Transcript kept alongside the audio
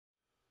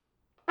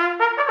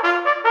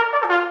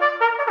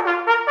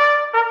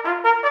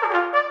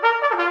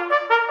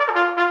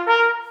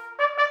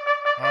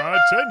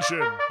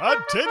Attention,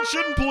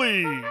 attention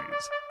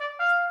please.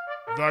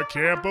 The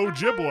Camp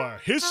Ojibwa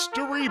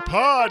History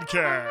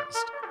Podcast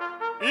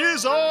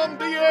is on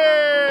the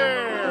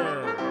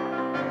air.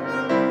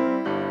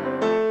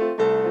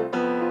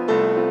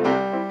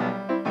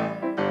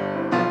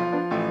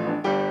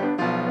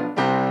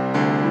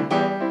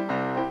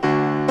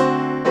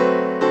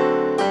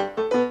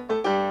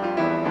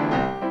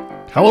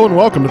 Hello and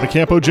welcome to the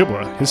Camp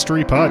Ojibwa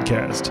History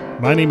Podcast.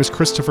 My name is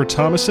Christopher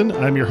Thomason.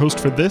 I'm your host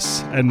for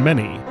this and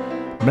many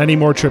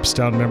more trips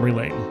down memory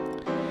lane.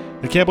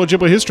 The Camp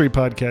Ojibwa History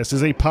Podcast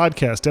is a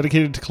podcast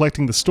dedicated to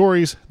collecting the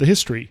stories, the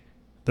history,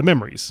 the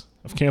memories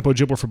of Camp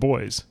Ojibwa for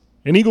Boys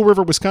in Eagle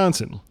River,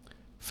 Wisconsin,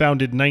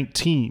 founded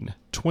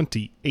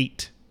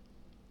 1928.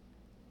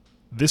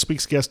 This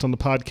week's guest on the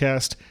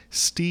podcast,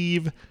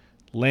 Steve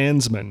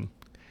Landsman.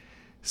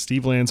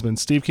 Steve Landsman.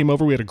 Steve came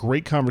over. We had a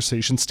great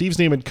conversation. Steve's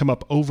name had come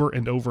up over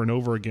and over and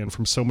over again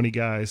from so many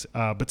guys,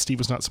 but Steve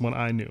was not someone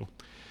I knew.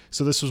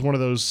 So this was one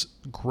of those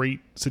great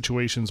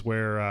situations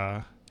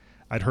where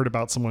I'd heard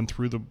about someone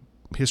through the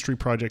history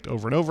project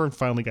over and over and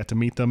finally got to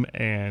meet them,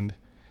 and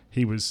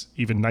he was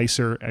even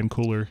nicer and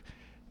cooler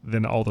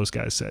than all those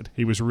guys said.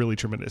 He was really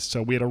tremendous.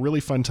 So we had a really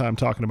fun time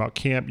talking about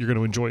camp. You're going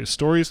to enjoy his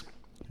stories.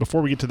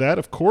 Before we get to that,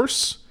 of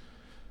course,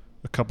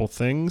 a couple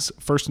things.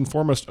 First and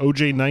foremost,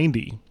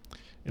 OJ90.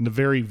 In the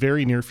very,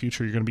 very near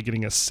future, you're going to be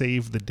getting a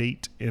save the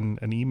date in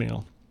an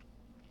email.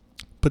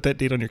 Put that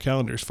date on your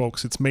calendars,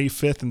 folks. It's May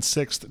 5th and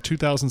 6th,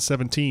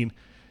 2017.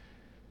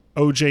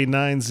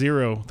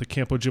 OJ90, the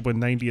Camp Ojibwa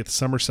 90th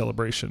summer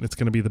celebration. It's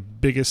going to be the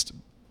biggest,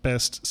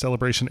 best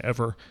celebration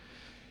ever.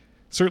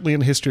 Certainly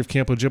in the history of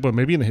Camp Ojibwa,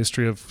 maybe in the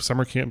history of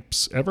summer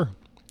camps ever.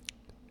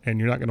 And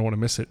you're not going to want to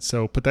miss it.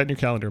 So put that in your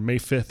calendar, May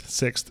 5th,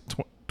 6th,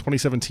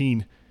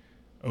 2017,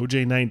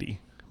 OJ90.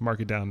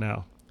 Mark it down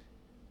now.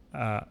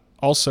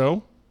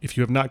 Also, if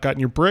you have not gotten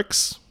your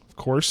bricks, of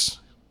course,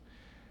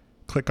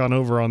 click on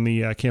over on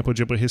the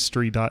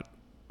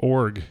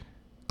campojibwahistory.org.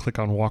 Click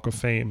on Walk of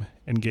Fame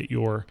and get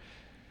your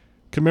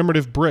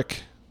commemorative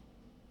brick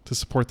to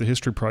support the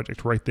history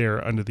project right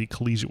there under the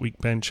Collegiate Week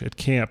bench at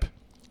camp.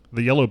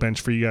 The yellow bench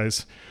for you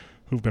guys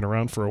who've been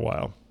around for a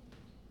while.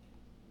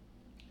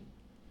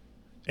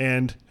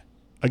 And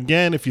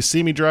again, if you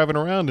see me driving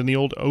around in the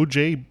old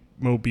OJ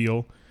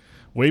mobile,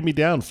 wave me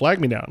down, flag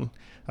me down.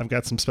 I've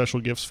got some special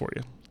gifts for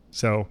you.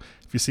 So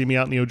if you see me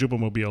out in the Ojibwa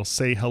mobile,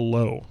 say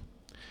hello.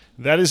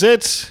 That is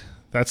it.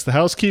 That's the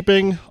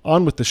housekeeping.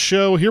 On with the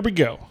show. Here we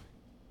go.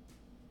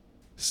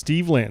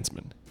 Steve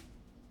Landsman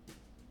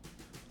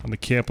on the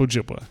Camp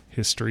Ojibwa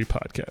History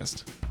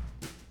Podcast.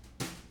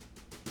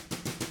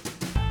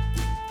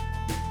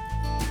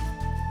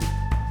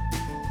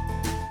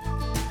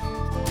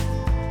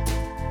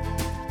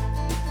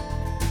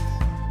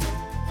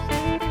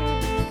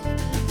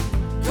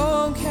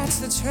 Go and catch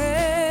the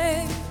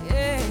train,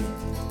 yeah.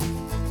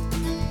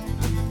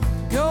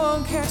 Go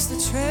and catch the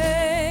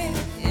train,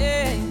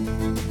 yeah.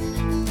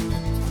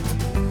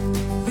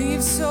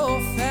 Leave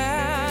so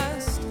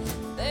fast,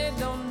 they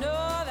don't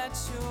know that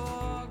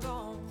you're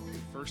gone.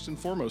 First and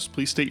foremost,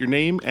 please state your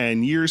name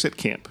and years at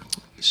camp.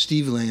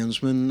 Steve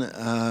Landsman,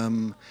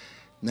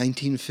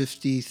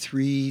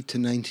 1953 to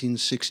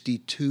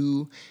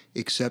 1962,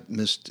 except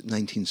missed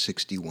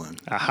 1961.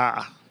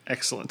 Aha.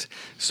 Excellent.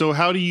 So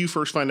how do you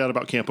first find out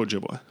about Camp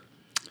Ojibwa?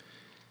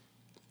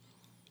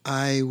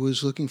 I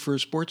was looking for a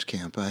sports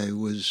camp. I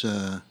was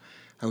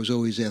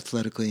always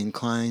athletically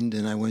inclined,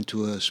 and I went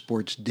to a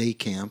sports day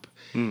camp.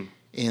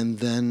 And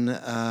then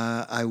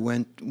I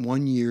went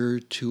 1 year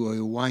to a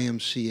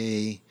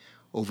YMCA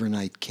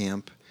overnight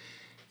camp,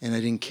 and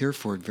I didn't care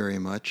for it very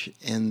much.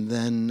 And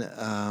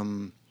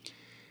then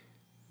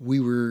we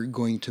were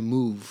going to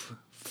move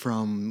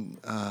from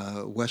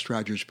West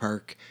Rogers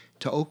Park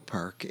to Oak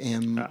Park,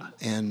 and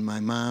my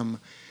mom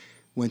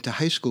went to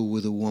high school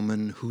with a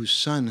woman whose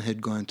son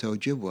had gone to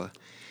Ojibwa,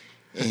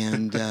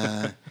 and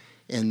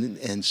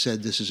and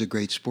said this is a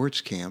great sports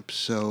camp.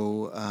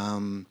 So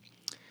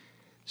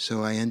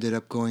so I ended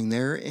up going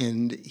there,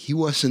 and he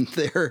wasn't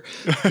there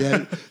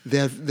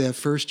that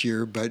first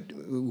year, but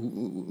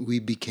we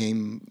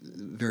became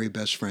very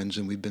best friends,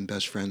 and we've been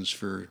best friends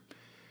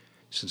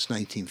since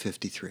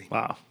 1953.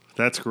 Wow,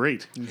 that's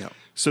great. Yeah.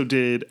 So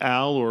did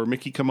Al or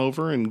Mickey come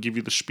over and give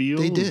you the spiel?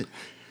 They did.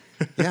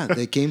 Yeah,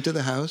 they came to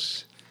the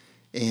house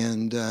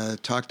and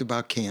talked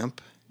about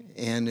camp,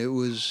 and it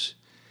was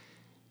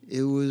made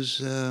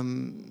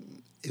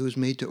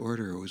to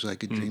order. It was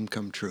like a dream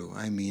come true.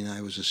 I mean,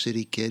 I was a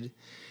city kid.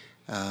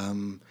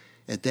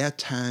 At that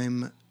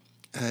time,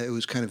 it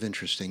was kind of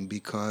interesting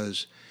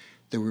because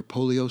there were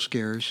polio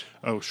scares.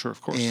 Oh, sure,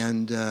 of course.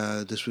 And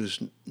this was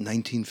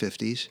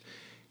 1950s,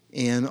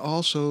 and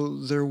also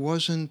there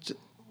wasn't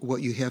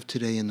what you have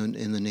today in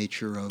the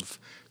nature of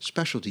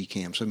specialty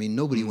camps. I mean,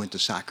 nobody went to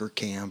soccer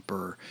camp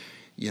or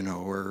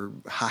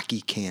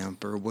hockey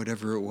camp or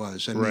whatever it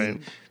was. I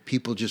mean,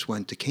 people just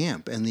went to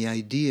camp. And the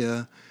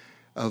idea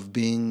of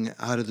being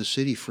out of the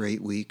city for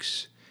 8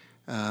 weeks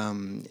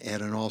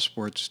at an all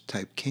sports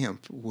type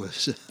camp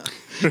was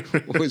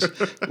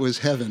was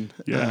heaven.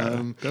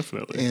 Yeah,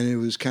 definitely. And it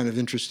was kind of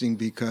interesting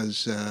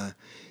because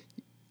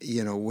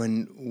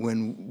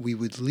when we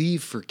would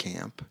leave for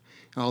camp,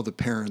 all the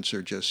parents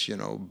are just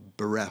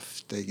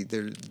bereft.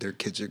 Their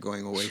kids are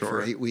going away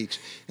for 8 weeks,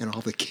 and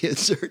all the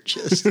kids are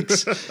just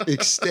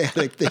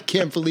ecstatic. They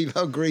can't believe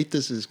how great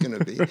this is going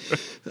to be.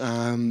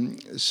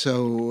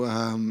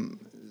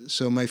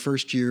 So my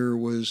first year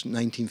was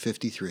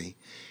 1953.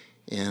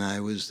 And I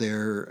was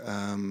there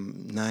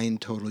 9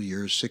 total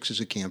years, 6 as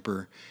a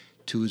camper,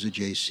 2 as a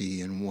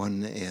JC, and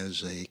 1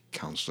 as a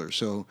counselor.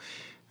 So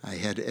I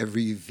had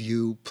every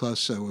view,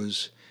 plus I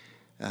was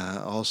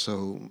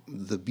also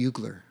the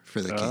bugler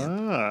for the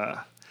camp.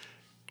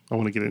 I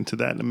want to get into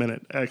that in a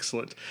minute.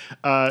 Excellent.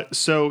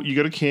 So you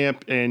go to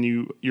camp, and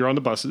you're on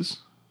the buses.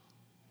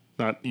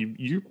 Not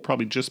you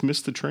probably just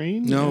missed the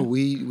train? No,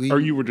 we or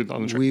you were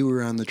on the train? We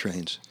were on the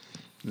trains.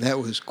 That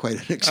was quite an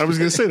experience. I was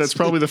going to say, that's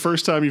probably the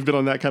first time you've been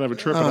on that kind of a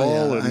trip at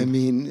all. Yeah. I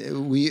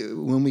mean,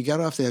 when we got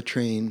off that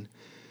train,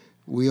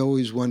 we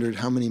always wondered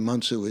how many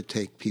months it would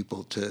take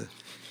people to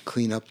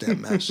clean up that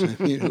mess. I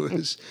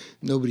mean,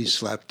 nobody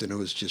slept, and it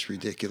was just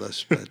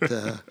ridiculous. But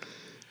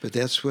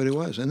that's what it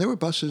was. And there were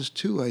buses,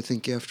 too, I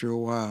think, after a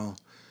while.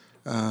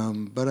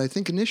 But I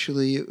think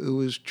initially it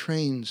was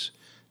trains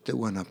that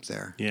went up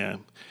there. Yeah.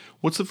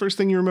 What's the first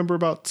thing you remember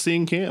about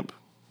seeing camp?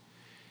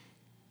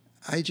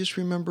 I just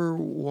remember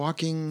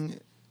walking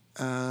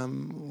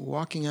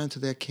onto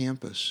that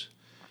campus.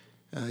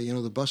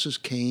 The buses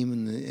came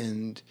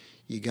and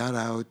you got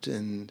out,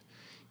 and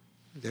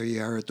there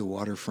you are at the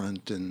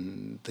waterfront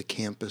and the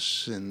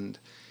campus, and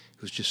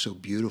it was just so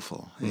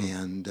beautiful.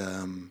 And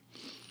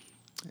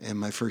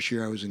my first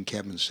year I was in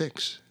cabin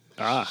 6.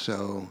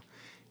 So,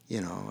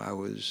 I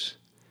was,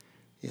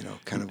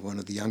 kind of one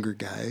of the younger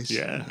guys.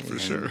 Yeah, for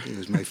sure. It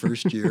was my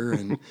first year,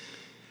 and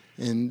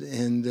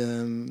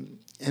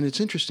it's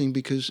interesting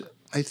because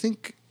I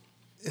think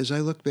as I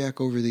look back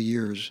over the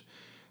years,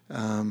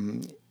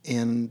 and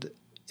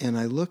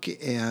I look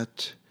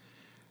at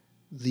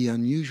the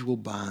unusual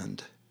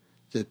bond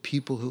that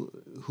people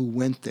who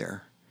went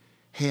there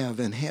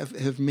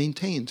have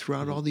maintained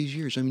throughout all these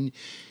years. I mean,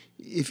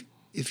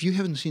 if you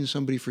haven't seen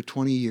somebody for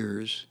 20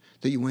 years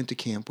that you went to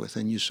camp with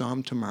and you saw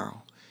them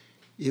tomorrow,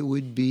 it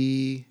would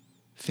be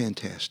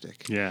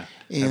fantastic. Yeah,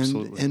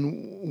 absolutely.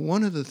 And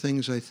one of the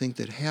things I think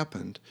that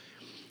happened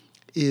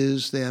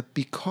is that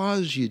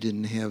because you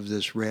didn't have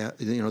this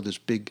this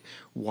big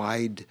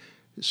wide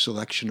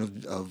selection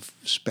of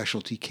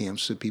specialty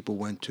camps that people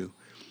went to,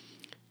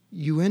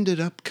 you ended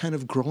up kind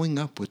of growing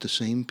up with the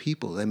same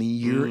people. I mean,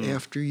 year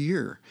after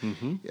year,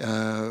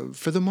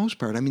 for the most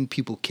part. I mean,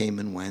 people came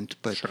and went,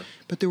 but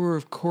there were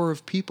a core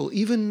of people,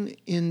 even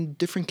in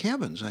different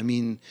cabins. I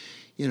mean,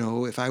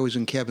 if I was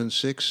in cabin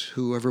 6,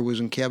 whoever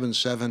was in cabin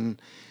 7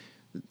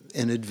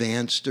 and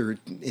advanced, or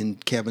in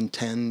cabin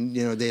 10,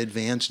 they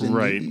advanced. And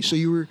right. So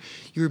you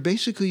were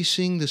basically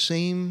seeing the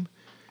same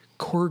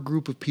core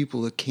group of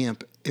people at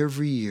camp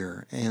every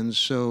year, and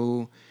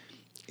so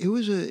it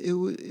was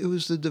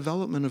the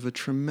development of a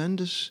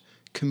tremendous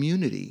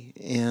community.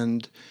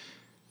 And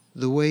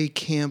the way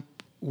camp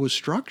was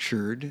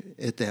structured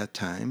at that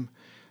time,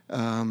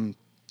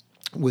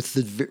 with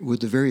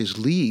the various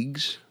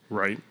leagues,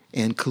 right,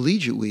 and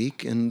collegiate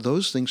week and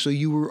those things. So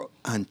you were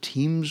on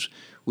teams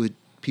with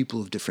people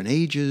of different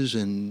ages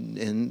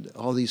and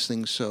all these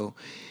things. So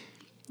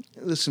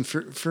listen,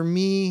 for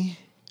me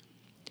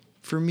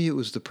it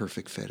was the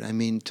perfect fit. I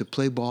mean, to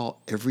play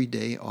ball every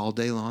day, all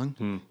day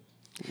long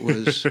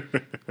was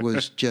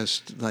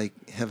just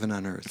like heaven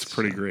on earth. It's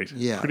pretty great.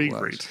 Yeah, pretty it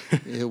was.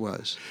 great. It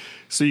was.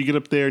 So you get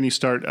up there and you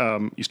start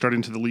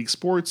into the league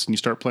sports and you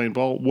start playing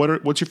ball.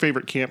 What's your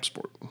favorite camp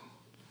sport?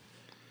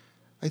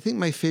 I think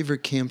my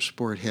favorite camp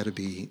sport had to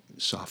be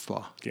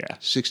softball. Yeah.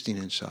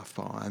 16-inch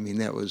softball. I mean,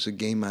 that was a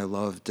game I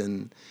loved.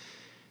 And,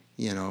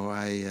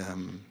 I,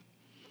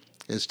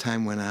 as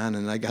time went on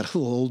and I got a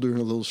little older and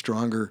a little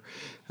stronger,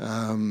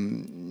 I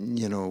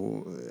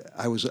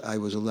was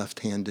a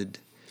left-handed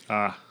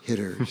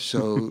hitter.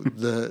 So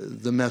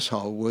the mess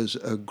hall was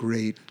a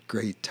great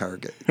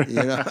target.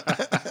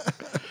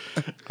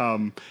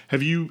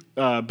 Have you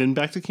been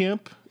back to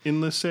camp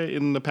in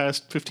the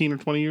past 15 or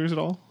 20 years at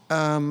all?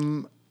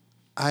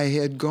 I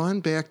had gone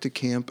back to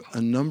camp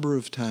a number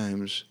of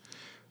times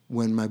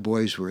when my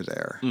boys were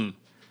there.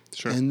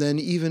 Sure. And then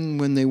even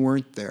when they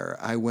weren't there,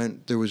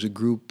 there was a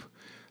group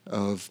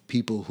of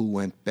people who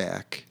went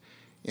back,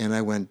 and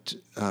I went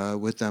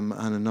with them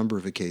on a number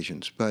of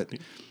occasions. But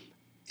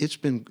it's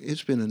been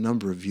a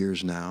number of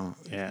years now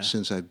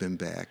since I've been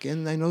back,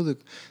 and I know the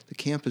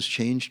camp has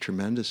changed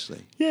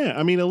tremendously. Yeah,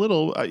 I mean, a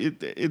little.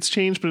 It's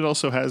changed, but it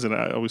also hasn't.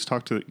 I always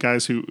talk to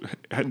guys who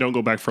don't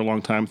go back for a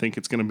long time, think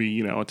it's going to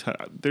be,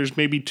 there's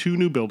maybe 2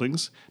 new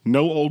buildings,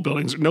 no old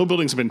buildings, no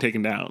buildings have been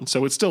taken down,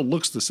 so it still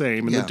looks the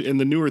same, and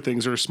the newer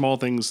things are small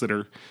things that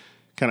are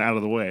kind of out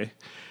of the way.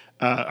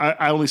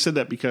 I only said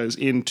that because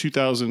in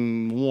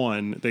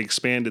 2001 they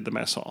expanded the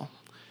mess hall.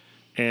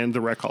 and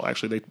the rec hall.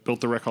 Actually, they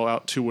built the rec hall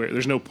out to where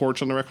there's no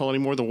porch on the rec hall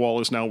anymore. The wall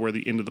is now where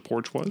the end of the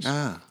porch was.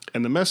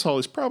 And the mess hall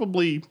is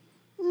probably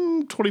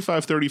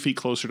 25, 30 feet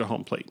closer to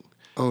home plate.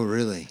 Oh,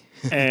 really?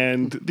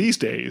 And these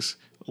days,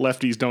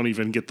 lefties don't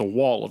even get the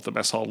wall of the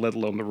mess hall, let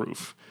alone the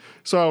roof.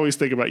 So I always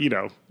think about,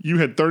 you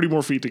had 30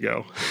 more feet to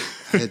go.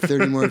 I had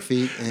 30 more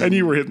feet. And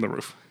you were hitting the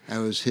roof. I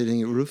was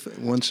hitting a roof.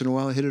 Once in a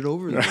while, I hit it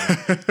over there.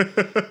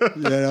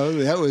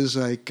 That was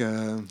like,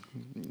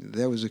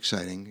 that was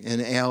exciting.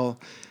 And Al,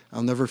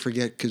 I'll never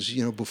forget, because,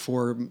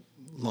 before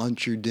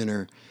lunch or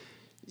dinner,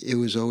 it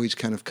was always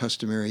kind of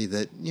customary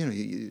that,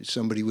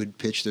 somebody would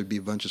pitch, there'd be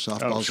a bunch of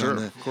softballs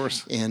on of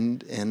course.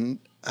 And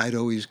I'd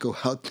always go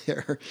out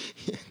there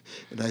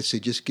and I'd say,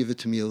 just give it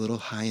to me a little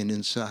high and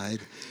inside.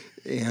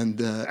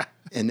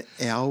 And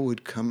Al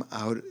would come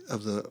out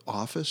of the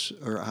office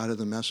or out of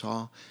the mess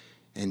hall,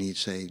 and he'd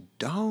say,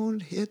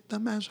 "Don't hit the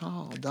mess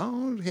hall.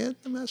 Don't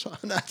hit the mess hall."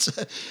 And I'd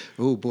say,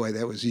 oh boy,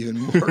 that was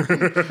even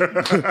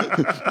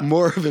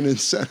more of an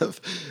incentive.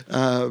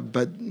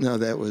 But no,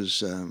 that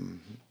was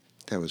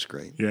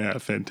great. Yeah,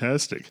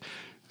 fantastic.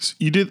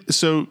 You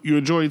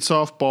enjoyed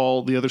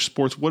softball, the other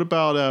sports. What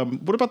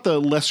about the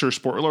lesser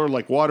sport, or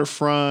like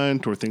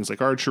waterfront, or things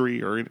like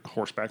archery or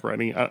horseback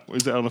riding? I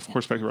don't know if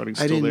horseback riding's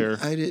still there.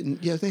 I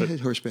didn't. Yeah, they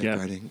had horseback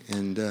riding,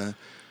 and I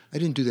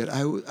didn't do that.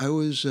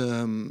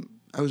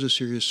 I was a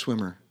serious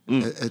swimmer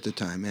at the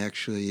time.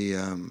 Actually,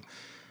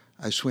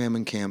 I swam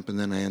in camp, and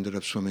then I ended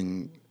up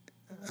swimming.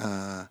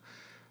 I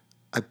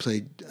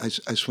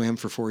swam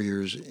for 4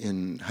 years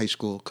in high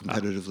school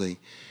competitively.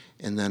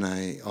 And then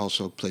I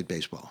also played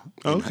baseball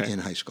in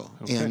high school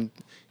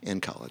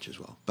and college as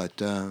well. But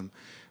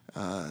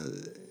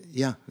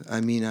yeah,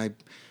 I mean, I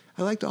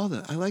liked all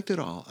that. I liked it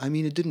all. I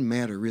mean, it didn't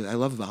matter really. I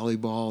love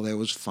volleyball. That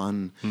was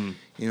fun.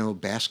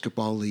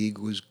 Basketball league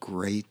was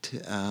great.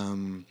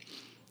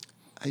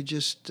 I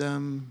just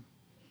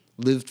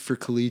lived for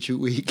collegiate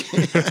week.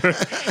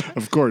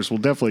 Of course, we'll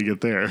definitely get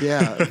there.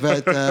 Yeah,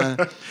 but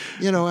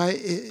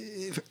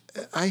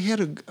I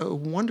had a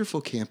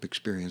wonderful camp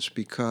experience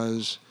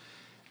because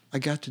I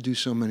got to do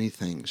so many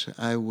things.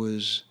 I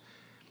was,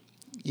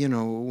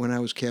 when I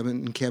was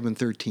in cabin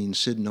 13,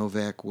 Sid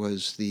Novak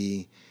was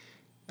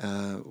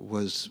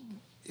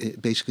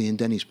basically in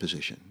Denny's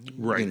position.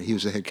 Right. He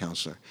was the head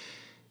counselor,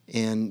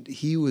 and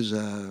he was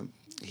an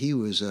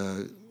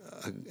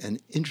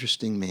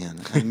interesting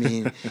man. I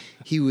mean,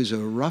 he was a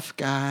rough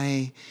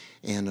guy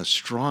and a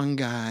strong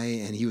guy,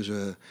 and he was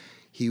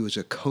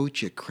a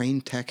coach at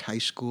Crane Tech High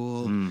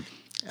School.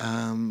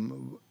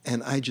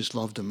 And I just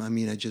loved him. I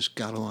mean, I just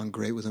got along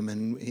great with him.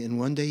 And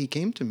one day he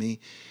came to me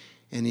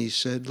and he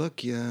said, "Look,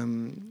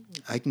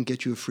 I can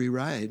get you a free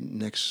ride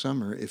next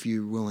summer if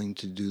you're willing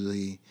to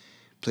be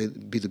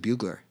the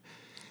bugler."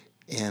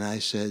 And I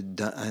said,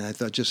 and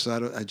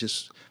I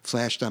just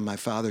flashed on my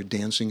father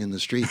dancing in the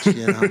streets,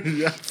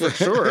 Yeah, for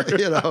sure.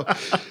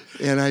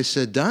 And I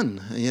said,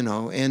 done,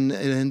 and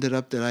it ended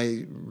up that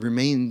I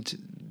remained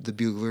the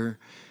bugler,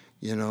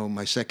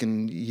 my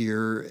second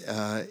year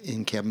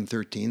in cabin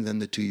 13, then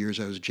the 2 years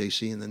I was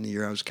JC, and then the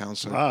year I was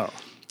counselor. Wow.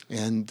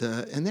 And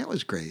that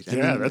was great. I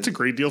mean, mean, that's a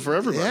great deal for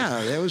everybody.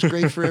 Yeah, that was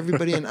great for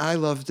everybody, and I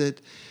loved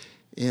it.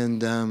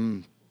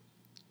 And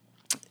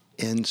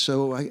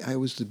so I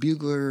was the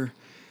bugler.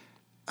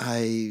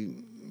 I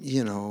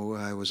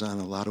was on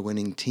a lot of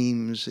winning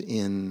teams I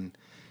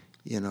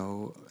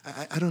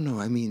don't know.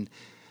 I mean,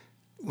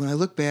 when I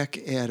look back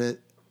at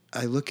it,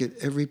 I look at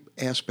every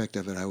aspect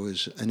of it. I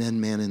was an end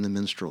man in the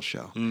minstrel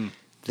show.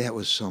 That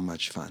was so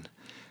much fun.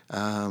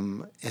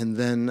 And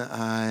then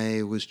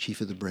I was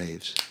chief of the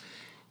Braves.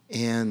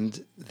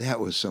 And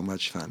that was so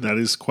much fun. That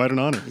is quite an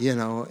honor.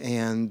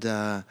 And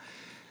I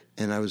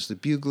was the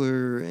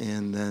bugler,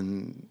 and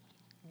then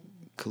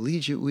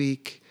collegiate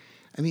week.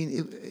 I mean,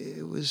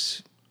 it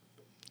was,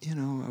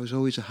 I was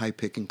always a high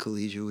pick in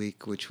collegiate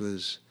week, which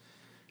was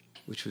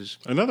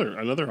another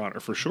honor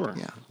for sure.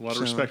 Yeah, a lot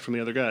of respect from the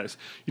other guys.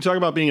 You talk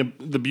about being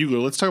the bugler.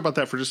 Let's talk about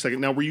that for just a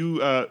second. Now, were you?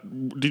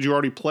 Did you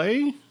already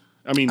play?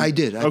 I mean, I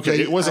did.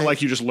 It wasn't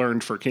like you just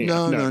learned for camp.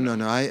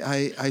 No.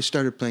 I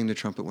started playing the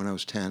trumpet when I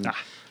was 10.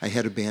 I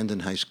had a band in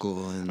high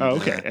school, and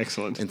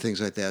excellent, and things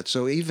like that.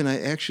 So even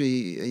I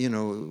actually,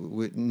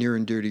 near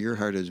and dear to your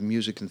heart is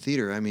music and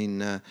theater. I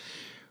mean,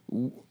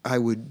 I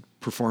would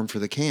perform for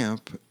the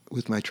camp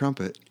with my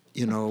trumpet.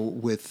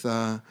 With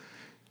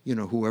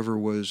whoever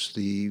was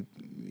the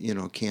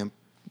camp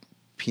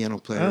piano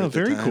player at the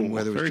very time, cool.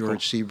 whether it was Very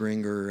George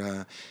Sebring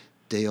or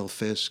Dale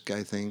Fisk,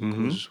 I think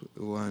was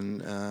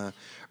one,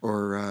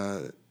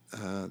 or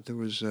there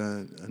was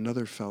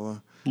another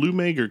fella. Lou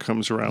Mager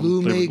comes around.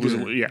 Lou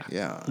Mager.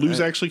 Yeah. Lou's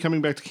actually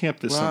coming back to camp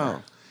this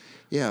summer.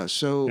 Yeah,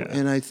 so,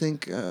 and I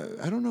think,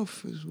 I don't know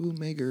if it was Lou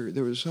Mager,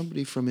 there was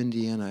somebody from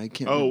Indiana, I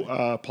can't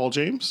remember. Paul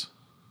James?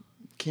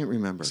 Can't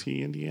remember. Is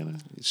he Indiana?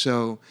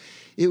 So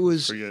it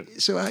was.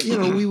 So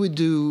we would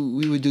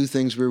do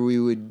things where we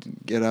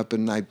would get up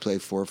and I'd play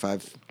 4 or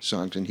 5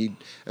 songs and he'd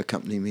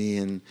accompany me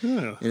and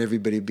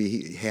everybody'd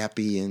be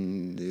happy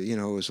and it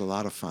was a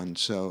lot of fun.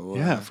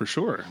 So for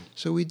sure.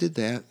 So we did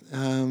that.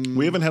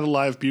 We haven't had a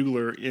live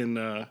bugler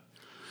in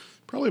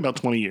Probably about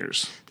 20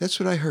 years. That's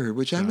what I heard,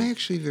 which I'm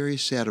actually very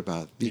sad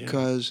about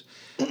because,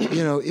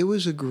 it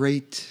was a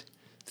great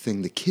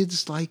thing. The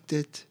kids liked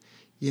it,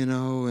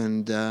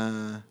 and,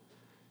 for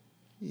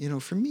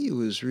me it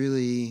was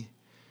really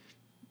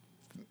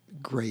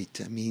great.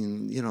 I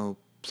mean,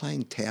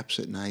 playing taps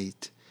at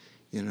night,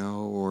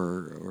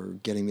 or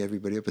getting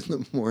everybody up in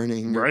the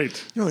morning.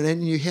 Right. And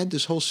then you had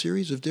this whole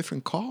series of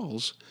different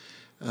calls.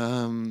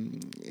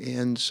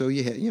 And so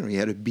you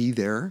had to be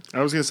there.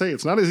 I was going to say,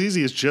 it's not as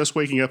easy as just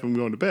waking up and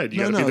going to bed.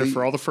 You got to be there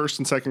for all the first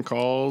and second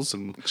calls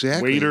and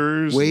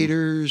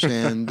waiters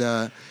and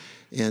the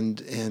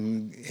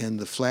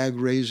flag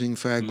raising,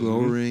 flag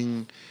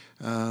lowering.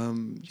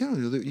 You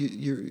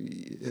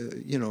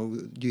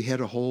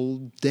had a whole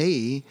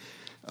day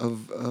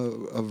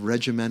of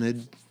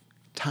regimented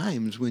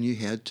times when you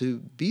had to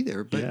be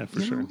there. But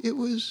sure. It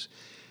was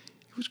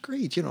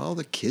great. All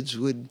the kids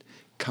would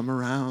come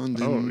around.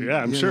 And,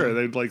 I'm sure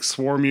they'd like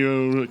swarm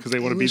you because they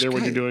want to be there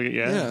when you're doing it.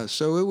 Yeah.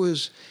 So it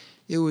was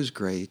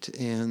great,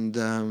 and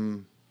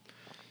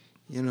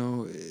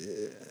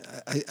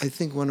I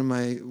think one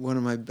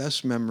of my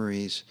best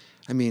memories.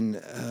 I mean,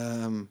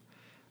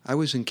 I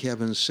was in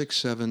cabins 6,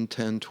 7,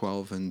 10,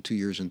 12, and 2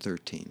 years and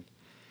 13.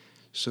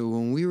 So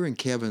when we were in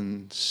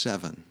cabin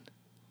 7,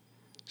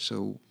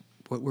 so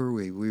what were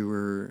we?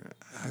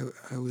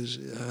 I was.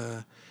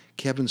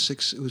 Cabin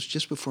 6, it was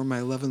just before my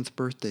 11th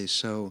birthday.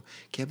 So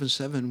cabin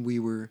 7, we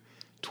were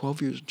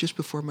 12 years, just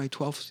before my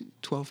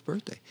 12th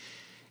birthday.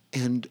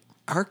 And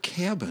our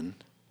cabin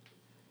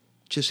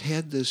just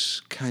had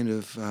this kind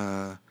of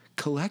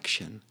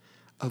collection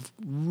of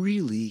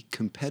really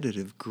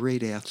competitive,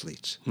 great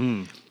athletes.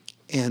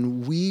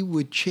 And we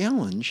would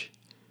challenge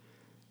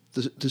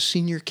the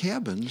senior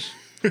cabins.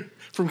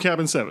 From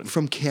cabin 7.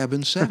 From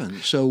cabin 7.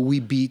 So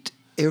we beat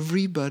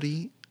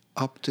everybody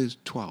up to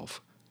 12.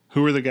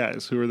 Who are the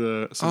guys? Who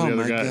are some of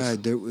the other guys? Oh, my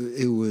God.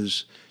 It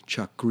was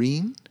Chuck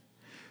Green.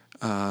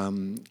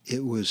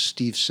 It was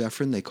Steve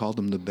Seffrin. They called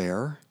him the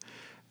Bear.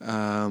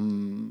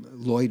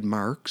 Lloyd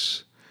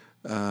Marks.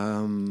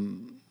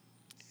 In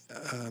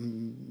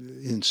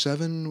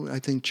 7, I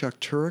think Chuck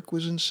Turek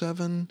was in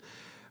 7.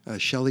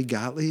 Shelley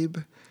Gottlieb.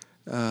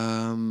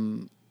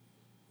 I'm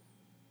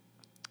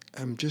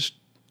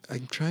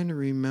trying to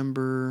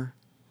remember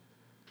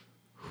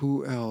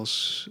who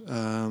else.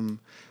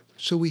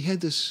 So we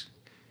had this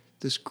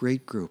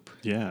great group.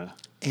 Yeah.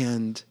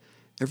 And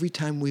every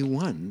time we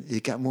won,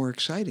 it got more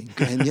exciting.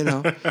 And,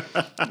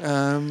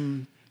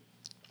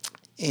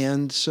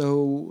 and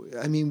so,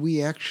 I mean,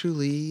 we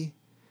actually,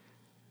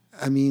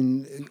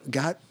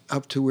 got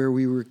up to where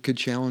we could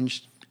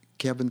challenge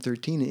cabin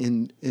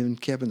 13 in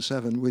cabin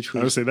 7, which was...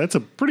 I would say that's a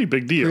pretty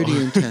big deal.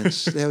 Pretty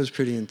intense. That was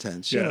pretty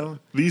intense. Yeah.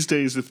 These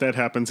days, if that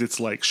happens,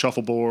 it's like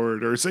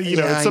shuffleboard or, it's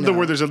something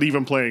where there's an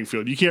even playing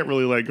field. You can't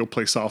really go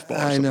play softball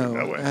or something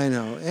that way. I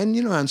know.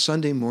 And, on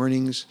Sunday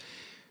mornings,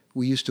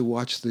 we used to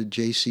watch the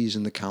JCs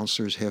and the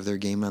counselors have their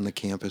game on the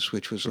campus,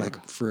 which was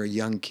for a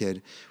young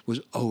kid, was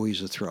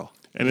always a thrill.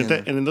 And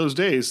in those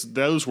days,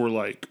 those were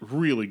like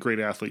really great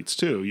athletes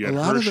too. You had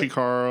Hershey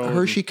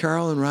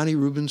Carl and Ronnie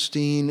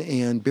Rubenstein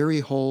and Barry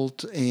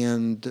Holt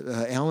and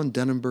Alan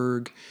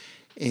Denenberg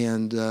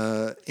and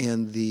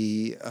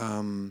the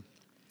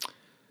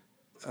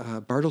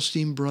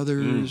Bartelstein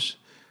brothers.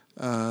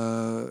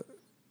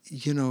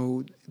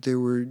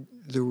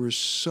 There were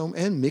so,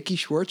 and Mickey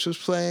Schwartz was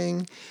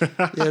playing.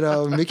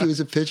 Mickey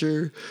was a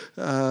pitcher,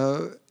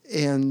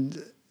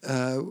 and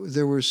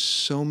there were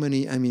so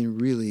many.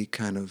 Really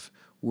kind of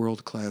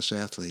world-class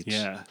athletes.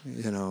 Yeah.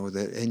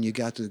 And you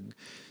got to,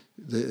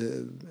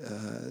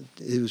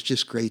 it was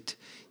just great,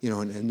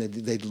 and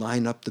they'd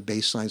line up the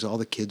baselines. All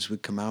the kids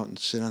would come out and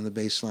sit on the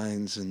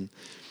baselines and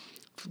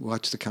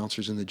watch the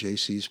counselors and the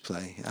JCs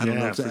play. I don't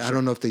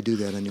know if they do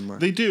that anymore.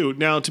 They do.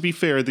 Now, to be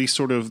fair, the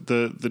sort of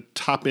the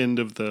top end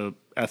of the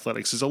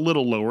athletics is a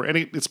little lower, and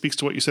it speaks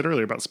to what you said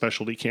earlier about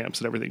specialty camps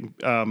and everything.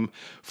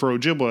 For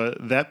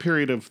Ojibwa, that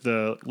period of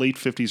the late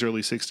 50s,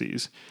 early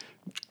 60s,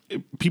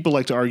 people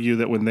like to argue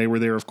that when they were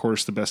there, of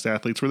course, the best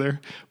athletes were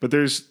there. But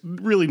there's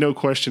really no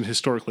question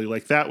historically,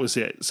 that was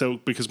it. So,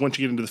 because once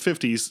you get into the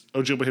 50s,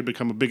 Ojibwa had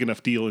become a big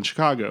enough deal in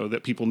Chicago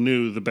that people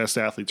knew the best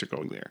athletes are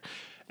going there.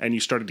 And you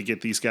started to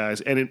get these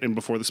guys, and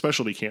before the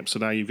specialty camps. So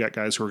now you've got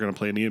guys who are going to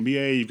play in the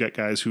NBA. You've got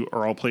guys who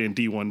are all playing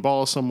D1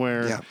 ball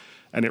somewhere. Yeah.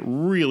 And it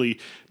really,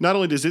 not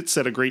only does it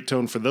set a great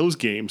tone for those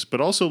games,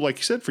 but also, like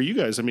you said, for you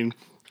guys,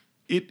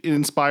 it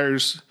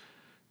inspires.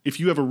 If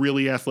you have a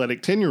really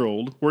athletic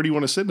 10-year-old, where do you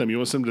want to send them? You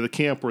want to send them to the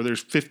camp where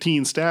there's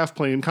 15 staff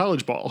playing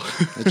college ball.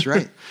 That's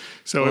right.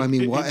 So it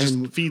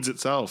just feeds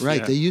itself.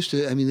 Right. Yeah. They used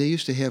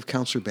to have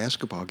counselor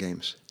basketball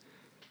games.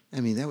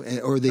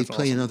 Or they'd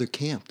play another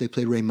camp. They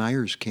played Ray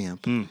Meyer's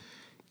camp. And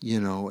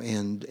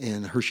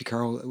Hershey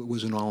Carl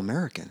was an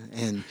All-American,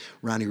 and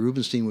Ronnie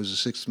Rubenstein was the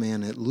sixth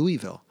man at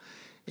Louisville,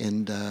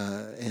 and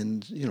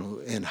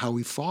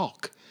Howie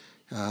Falk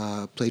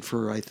played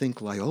for, I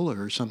think, Loyola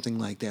or something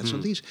like that. So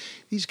these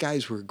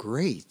guys were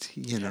great,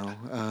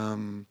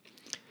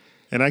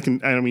 And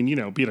I mean,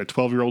 being a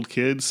 12-year-old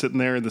kid sitting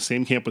there in the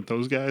same camp with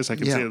those guys, I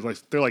can say it's like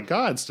they're like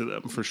gods to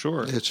them for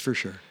sure. It's for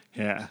sure.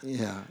 Yeah.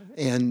 Yeah.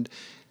 And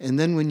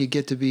then when you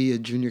get to be a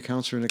junior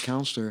counselor and a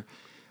counselor,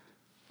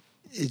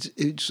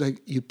 it's like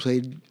you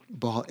played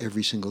ball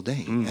every single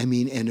day. I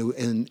mean,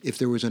 and if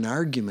there was an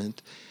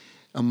argument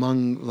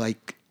among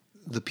like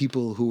the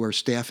people who are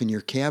staff in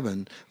your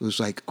cabin, it was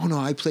like, oh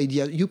no,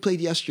 you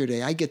played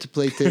yesterday, I get to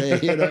play today.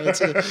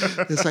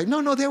 It's like,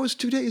 no, that was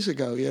 2 days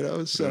ago.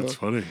 So That's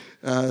funny.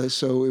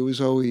 So it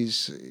was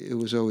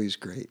always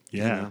great.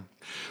 Yeah.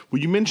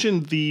 Well, you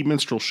mentioned the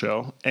minstrel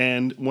show,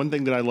 and one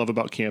thing that I love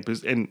about camp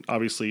is, and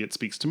obviously it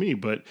speaks to me,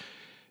 but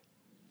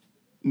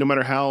no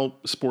matter how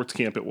sports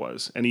camp it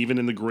was, and even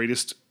in the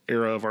greatest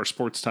era of our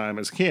sports time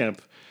as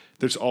camp,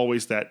 there's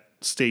always that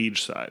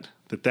stage side.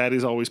 That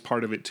is always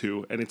part of it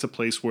too, and it's a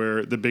place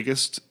where the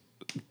biggest,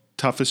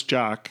 toughest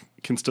jock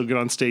can still get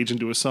on stage and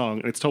do a song,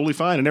 and it's totally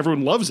fine, and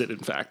everyone loves it, in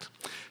fact.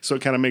 So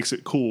it kind of makes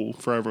it cool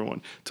for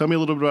everyone. Tell me a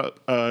little bit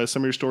about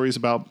some of your stories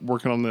about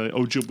working on the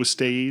Ojibwa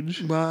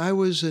stage. Well, I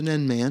was an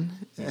end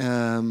man,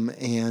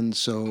 and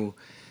so,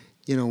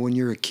 when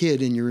you're a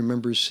kid and you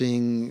remember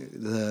seeing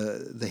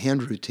the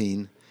hand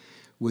routine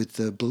with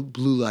the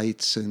blue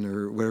lights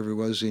or whatever it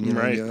was, and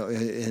Right.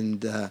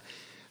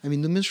 I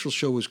mean, the minstrel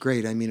show was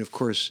great. I mean, of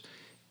course,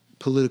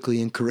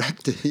 politically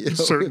incorrect,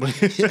 Certainly.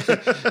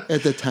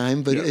 at the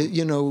time, but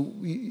Yeah.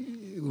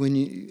 when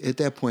you at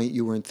that point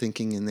you weren't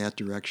thinking in that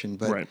direction.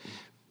 But Right.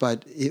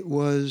 but it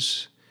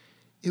was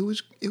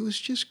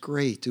just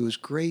great. It was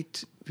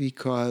great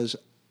because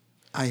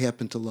I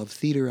happen to love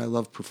theater. I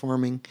love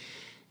performing,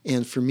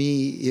 and for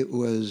me, it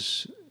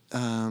was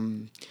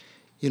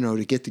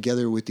to get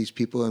together with these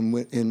people.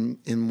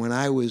 And when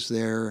I was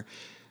there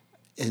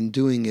and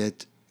doing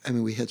it, I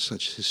mean, we had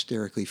such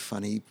hysterically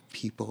funny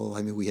people.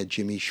 I mean, we had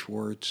Jimmy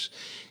Schwartz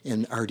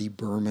and Artie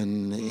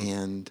Berman,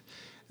 and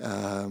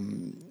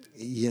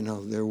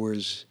there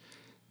was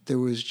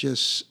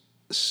just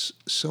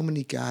so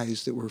many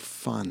guys that were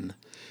fun,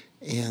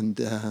 and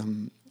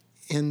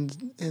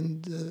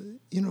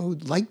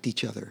liked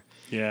each other.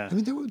 Yeah. I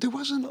mean, there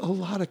wasn't a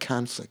lot of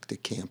conflict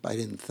at camp, I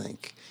didn't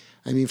think.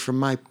 I mean, from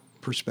my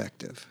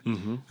perspective.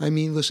 Mm-hmm. I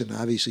mean, listen,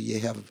 obviously you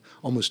have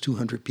almost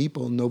 200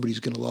 people, and nobody's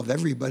going to love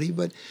everybody,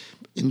 but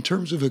in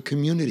terms of a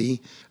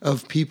community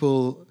of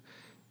people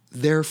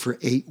there for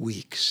 8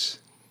 weeks,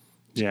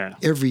 Yeah.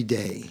 every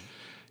day,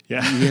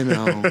 Yeah.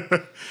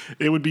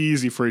 It would be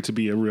easy for it to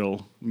be a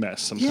real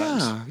mess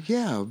sometimes.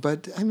 Yeah,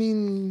 but I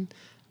mean,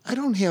 I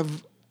don't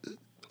have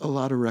a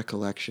lot of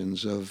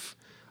recollections of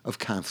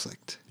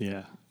conflict.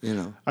 Yeah.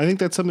 I think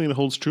that's something that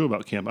holds true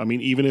about camp. I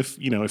mean, even if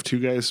two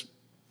guys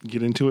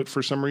get into it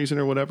for some reason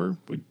or whatever,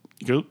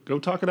 go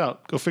talk it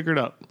out. Go figure it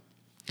out.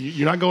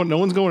 You're not going, no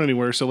one's going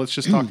anywhere. So let's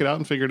just talk it out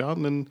and figure it out.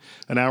 And then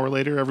an hour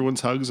later,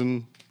 everyone's hugs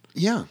and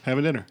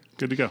having dinner.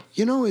 Good to go.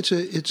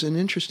 It's an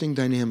interesting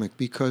dynamic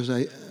because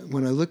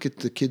when I look at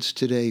the kids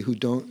today who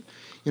don't,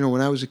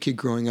 when I was a kid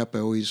growing up, I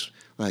always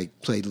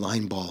played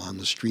line ball on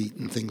the street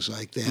and things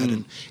like that.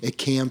 And at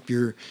camp,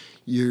 you're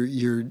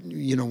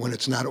when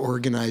it's not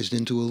organized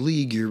into a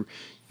league, you're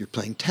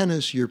playing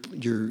tennis. You're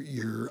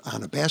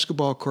on a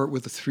basketball court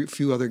with a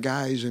few other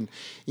guys, and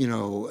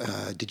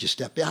did you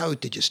step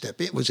out? Did you step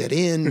in? Was that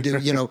in?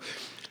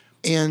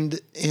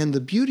 And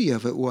the beauty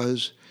of it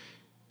was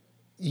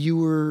you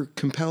were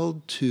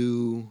compelled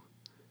to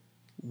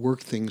work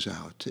things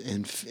out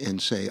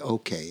and say,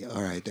 okay,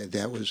 all right,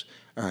 that was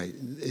all right.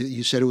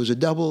 You said it was a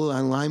double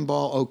on line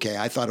ball. Okay,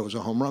 I thought it was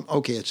a home run.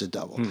 Okay, it's a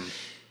double.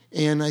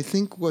 And I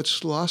think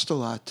what's lost a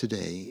lot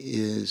today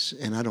is,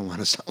 and I don't want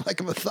to sound like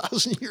I'm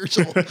 1,000 years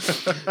old,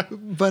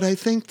 but I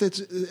think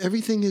that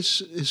everything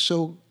is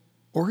so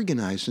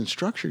organized and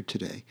structured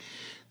today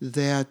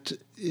that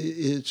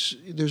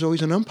there's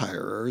always an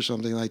umpire or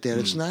something like that.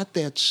 It's not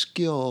that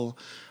skill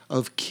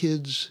of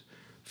kids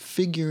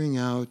figuring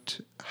out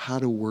how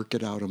to work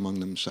it out among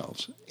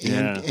themselves.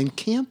 And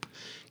camp,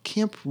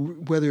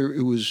 whether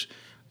it was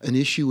an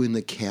issue in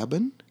the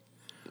cabin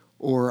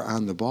or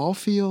on the ball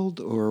field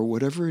or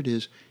whatever it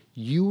is,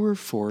 you were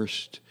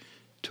forced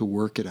to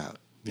work it out.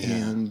 Yeah.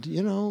 And,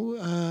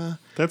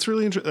 that's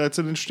really that's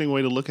an interesting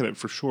way to look at it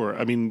for sure.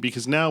 I mean,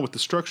 because now with the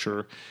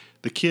structure,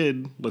 the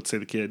kid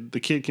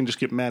can just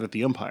get mad at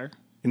the umpire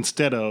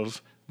instead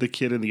of the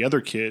kid and the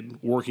other kid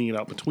working it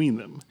out between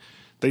them.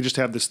 They just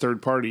have this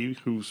third party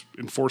who's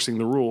enforcing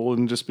the rule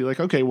and just be like,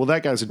 okay, well,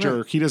 that guy's a jerk.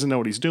 Right. He doesn't know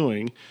what he's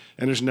doing.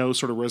 And there's no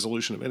sort of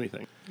resolution of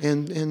anything.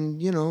 And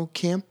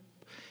camp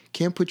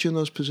put you in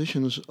those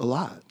positions a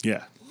lot.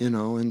 Yeah.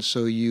 And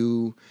so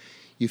you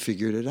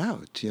figured it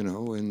out,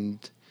 and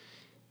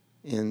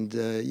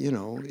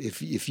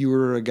if you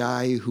were a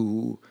guy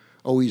who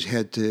always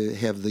had to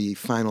have the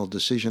final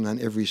decision on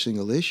every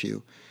single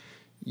issue,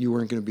 you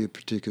weren't going to be a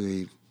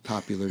particularly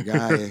popular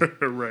guy,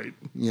 right?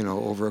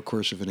 Over a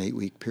course of an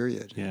 8-week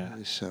period. Yeah.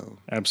 So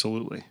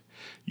absolutely.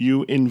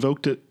 You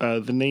invoked it,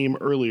 the name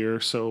earlier,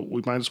 so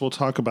we might as well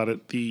talk about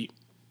it. The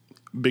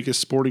biggest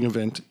sporting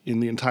event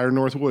in the entire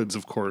North Woods,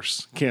 of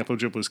course, Camp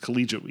Ojibwa's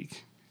Collegiate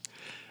Week.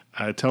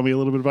 Tell me a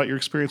little bit about your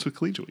experience with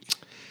Collegiate Week.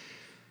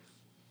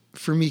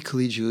 for me,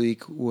 Collegiate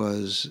Week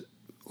was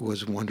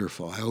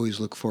wonderful. I always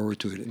look forward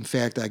to it. In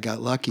fact, I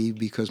got lucky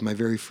because my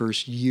very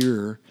first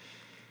year,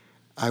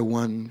 I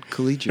won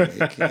Collegiate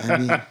Week. I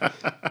mean,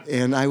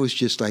 and I was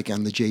just like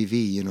on the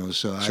JV,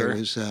 so Sure. I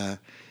was,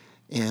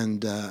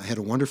 and I had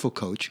a wonderful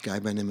coach, a guy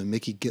by the name of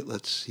Mickey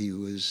Gitlitz. He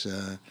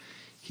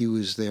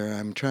was there.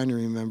 I'm trying to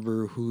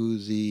remember who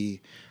the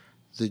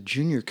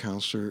junior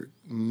counselor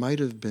might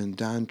have been.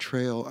 Don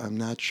Trail. I'm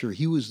not sure.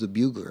 He was the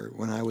bugler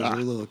when I was a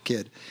little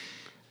kid.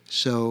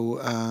 So,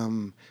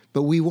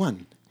 but we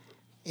won,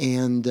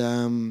 and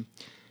I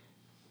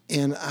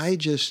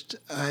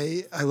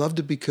loved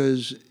it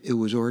because it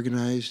was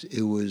organized.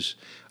 It was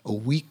a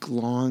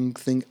week-long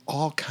thing,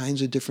 all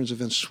kinds of different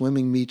events,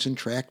 swimming meets and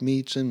track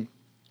meets and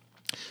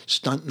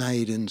stunt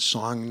night and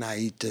song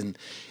night and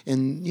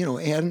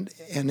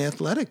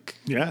athletic,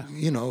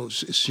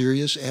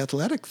 serious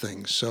athletic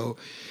things. So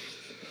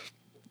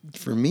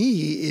for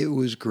me, it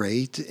was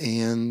great,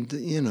 and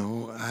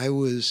I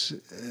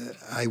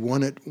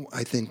won it.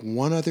 I think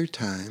one other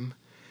time,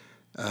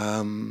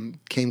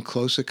 came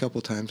close a couple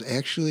times.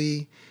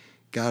 Actually,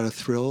 got a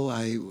thrill.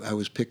 I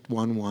was picked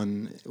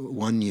one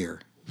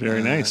year.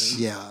 Very nice.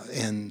 Yeah,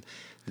 and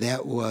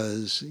that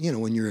was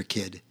when you're a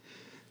kid,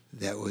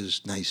 that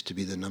was nice to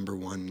be the number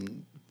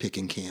one pick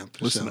in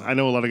camp. Listen, So, I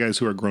know a lot of guys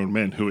who are grown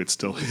men who it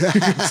still is.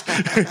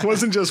 It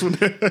wasn't just when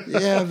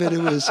yeah, but it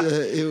was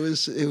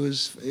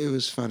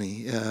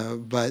funny.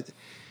 But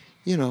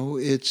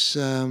it's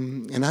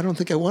and I don't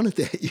think I won it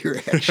that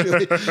year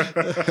actually.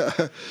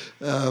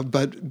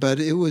 But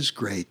it was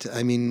great.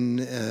 I mean,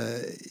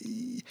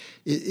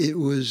 it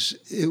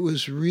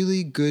was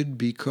really good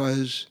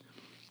because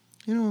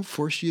it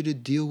forced you to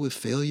deal with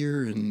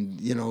failure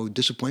and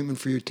disappointment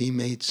for your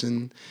teammates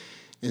and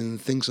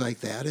things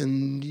like that.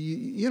 And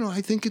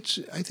I think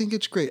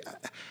it's great.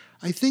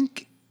 I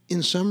think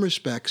in some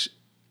respects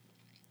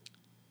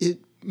it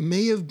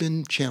may have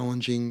been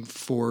challenging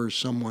for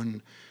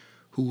someone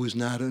who was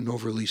not an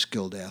overly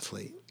skilled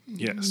athlete.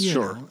 Yes,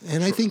 sure.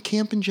 And I think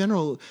camp in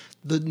general,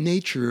 the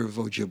nature of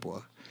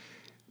Ojibwa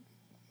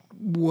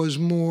was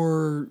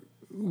more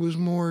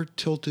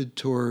tilted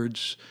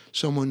towards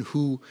someone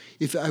who,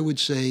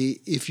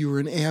 if you were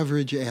an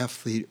average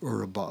athlete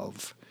or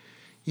above,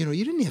 you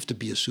didn't have to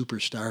be a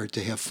superstar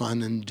to have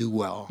fun and do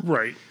well.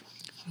 Right.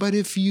 But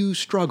if you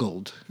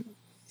struggled,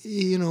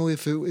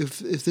 if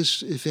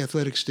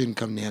athletics didn't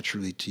come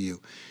naturally to you,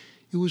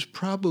 it was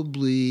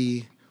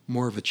probably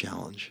more of a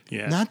challenge.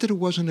 Yeah. Not that it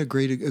wasn't a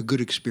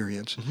good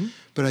experience,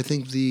 but I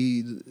think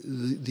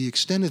the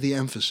extent of the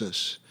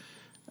emphasis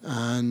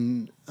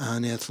on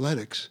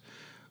athletics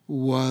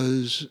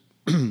was,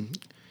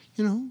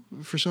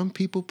 for some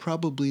people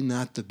probably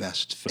not the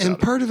best. And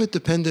part of it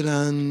depended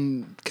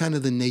on kind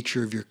of the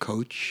nature of your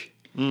coach.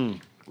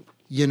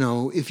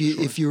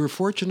 If you were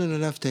fortunate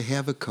enough to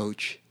have a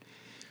coach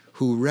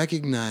who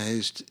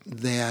recognized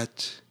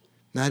that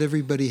not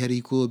everybody had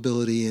equal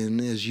ability,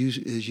 and as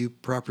you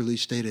properly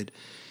stated,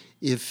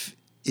 if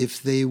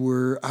they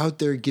were out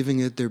there giving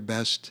it their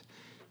best,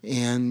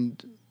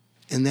 and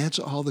that's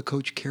all the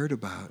coach cared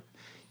about,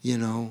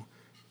 then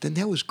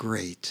that was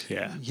great.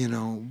 Yeah.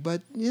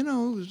 But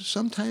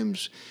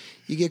sometimes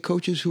you get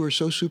coaches who are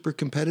so super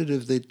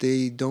competitive that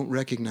they don't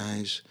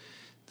recognize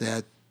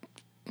that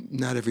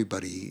not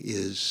everybody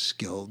is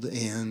skilled,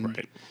 and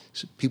Right.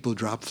 people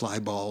drop fly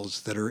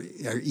balls that are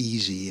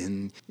easy,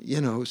 and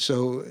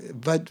so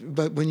but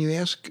when you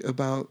ask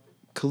about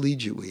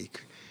Collegiate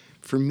Week,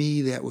 for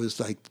me that was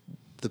like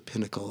the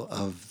pinnacle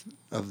of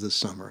the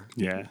summer.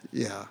 Yeah.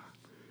 Yeah.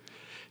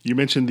 You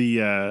mentioned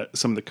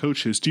some of the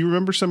coaches. Do you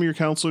remember some of your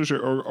counselors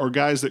or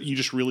guys that you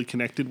just really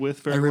connected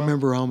with very I well?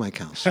 remember all my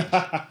counselors.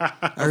 I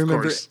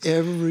remember course.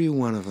 every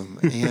one of them.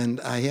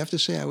 And I have to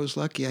say I was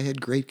lucky. I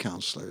had great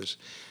counselors.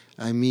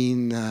 I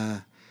mean,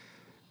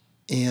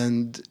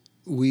 and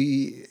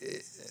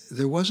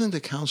there wasn't a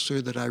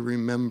counselor that I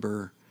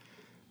remember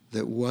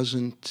that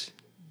wasn't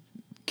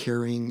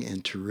caring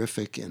and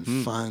terrific and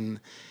fun,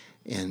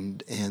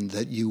 and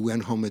that you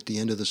went home at the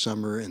end of the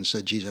summer and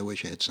said, geez, I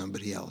wish I had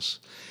somebody else.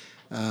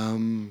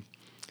 And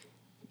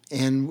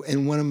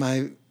one of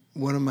my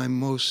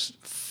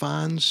most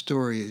fond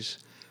stories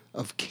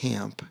of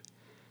camp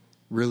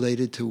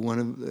related to one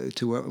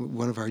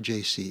of our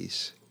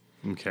JCs.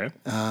 Okay.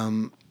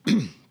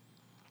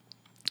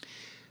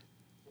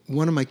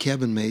 One of my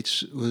cabin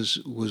mates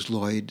was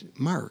Lloyd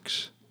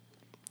Marks,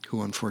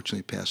 who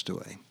unfortunately passed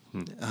away.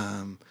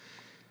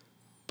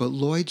 But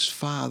Lloyd's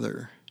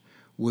father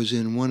was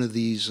in one of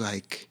these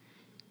like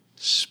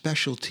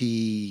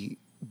specialty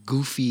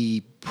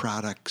goofy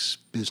products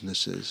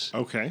businesses.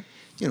 Okay.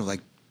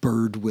 Like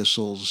bird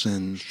whistles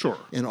and Sure.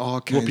 and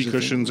all kinds Whoopee of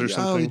cushions things. or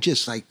something? Oh,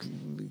 just like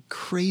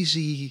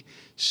crazy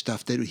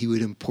stuff that he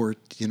would import,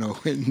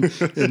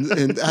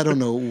 and I don't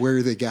know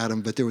where they got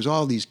them, but there was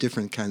all these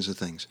different kinds of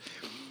things.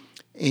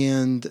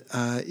 And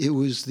it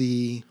was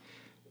the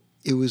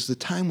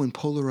time when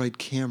Polaroid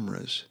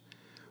cameras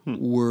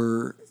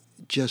were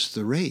just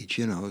the rage,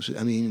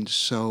 I mean,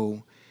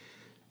 so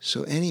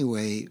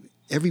anyway,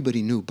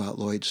 everybody knew about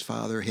Lloyd's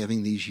father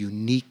having these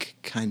unique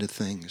kind of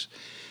things.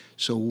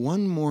 So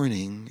one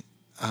morning,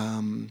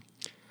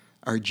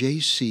 our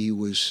JC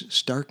was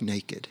stark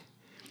naked,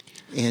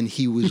 and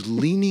he was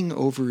leaning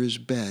over his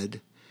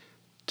bed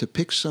to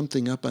pick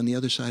something up on the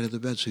other side of the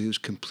bed. So he was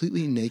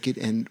completely naked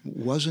and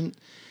wasn't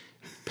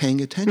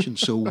paying attention.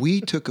 So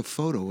we took a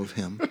photo of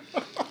him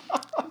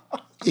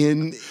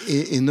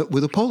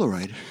with a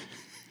Polaroid.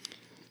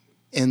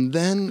 And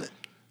then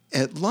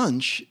at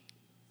lunch,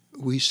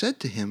 we said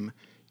to him,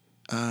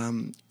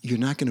 you're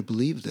not going to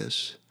believe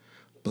this,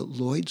 but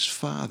Lloyd's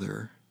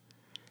father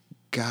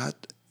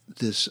got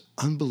this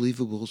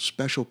unbelievable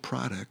special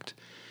product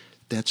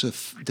that's a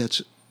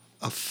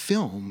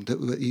film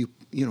that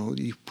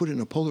you put in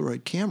a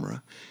Polaroid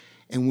camera,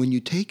 and when you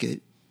take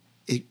it,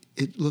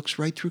 it looks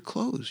right through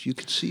clothes. You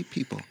could see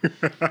people.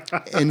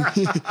 And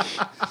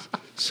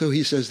so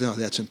he says, no,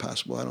 that's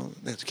impossible.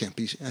 That can't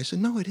be. I said,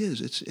 no, it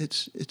is.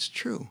 It's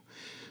true.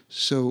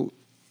 So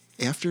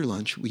after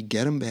lunch, we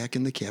get him back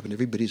in the cabin.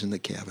 Everybody's in the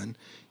cabin.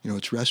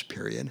 It's rest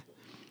period.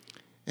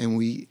 And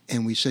we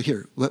said,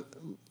 here,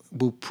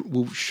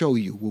 we'll show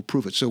you. We'll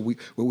prove it. So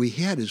what we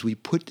had is we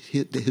put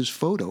his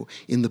photo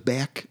in the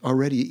back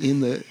already in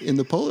the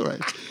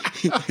Polaroid.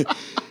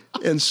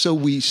 And so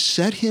we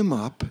set him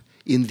up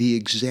in the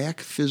exact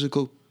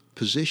physical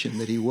position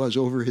that he was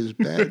over his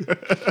bed.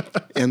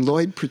 And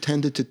Lloyd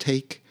pretended to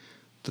take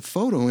the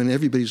photo, and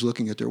everybody's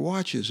looking at their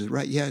watches. Is it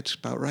right? Yeah, it's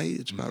about right.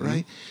 It's about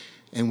right.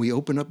 And we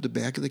open up the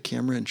back of the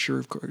camera, and sure,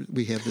 of course,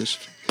 we have this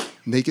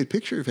naked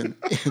picture of him.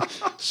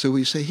 So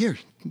we say, here,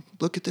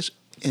 look at this.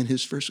 And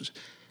his first was,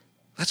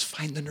 let's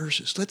find the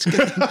nurses. Let's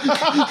get them.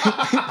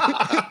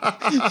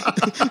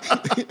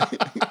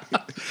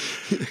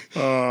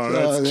 Oh,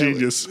 that's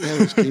genius. That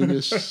was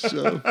genius.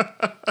 So,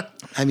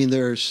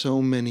 there are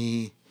so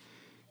many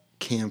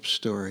camp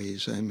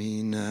stories.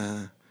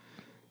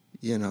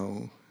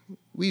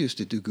 We used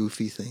to do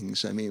goofy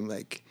things.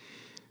 Like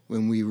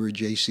when we were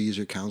JCs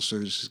or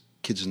counselors,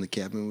 kids in the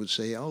cabin would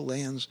say, oh,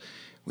 Lands,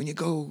 when you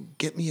go,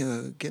 get me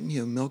a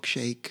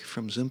milkshake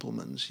from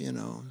Zimpelman's,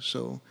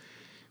 So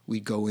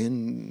we'd go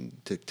in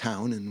to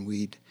town and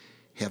we'd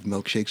have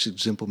milkshakes at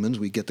Zimpelman's.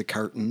 We'd get the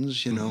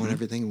cartons, and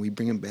everything, and we'd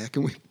bring them back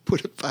and we'd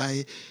put it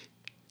by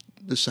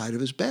the side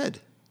of his bed.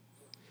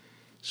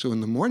 So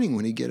in the morning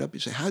when he'd get up,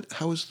 he'd say, how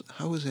was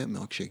that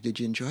milkshake? Did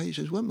you enjoy it? He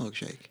says, what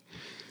milkshake?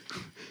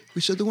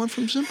 We said, the one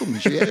from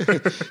Zimpelman's.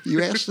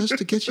 You asked us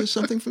to get you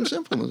something from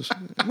Zimpelman's.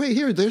 Wait,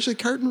 here, there's a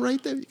carton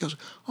right there. He goes,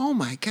 oh,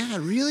 my God,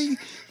 really?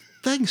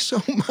 Thanks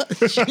so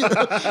much.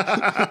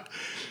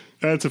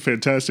 That's a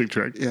fantastic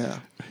trick. Yeah.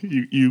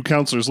 You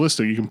counselors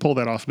listening, you can pull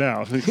that off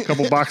now. A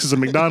couple boxes of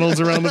McDonald's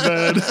around the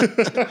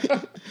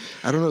bed.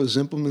 I don't know, is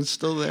Zimpelman's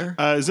still there?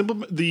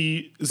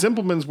 The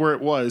Zimpelman's where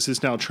it was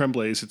is now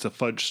Tremblay's. It's a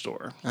fudge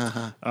store.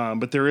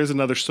 But there is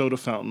another soda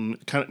fountain.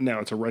 Now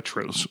it's a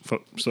retro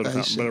soda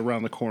fountain, but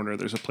around the corner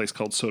there's a place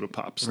called Soda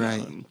Pops.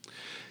 Right.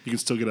 You can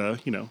still get a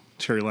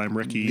cherry lime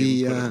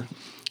Ricky.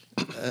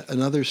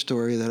 Another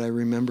story that I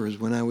remember is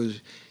when I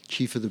was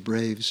chief of the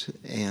Braves,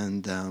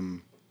 and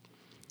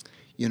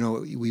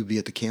we'd be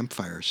at the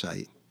campfire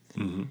site.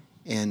 Mm-hmm.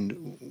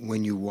 And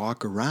when you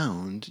walk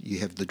around, you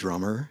have the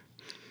drummer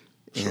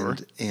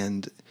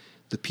and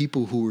the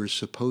people who were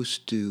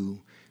supposed to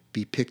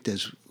be picked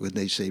as, when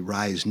they say,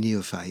 rise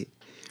neophyte,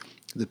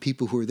 the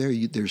people who are there,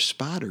 they're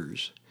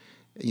spotters,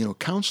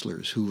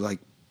 counselors who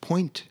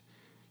point,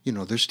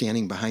 they're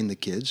standing behind the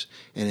kids.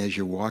 And as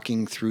you're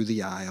walking through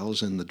the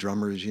aisles and the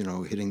drummer's,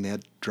 hitting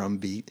that drum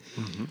beat,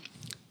 mm-hmm.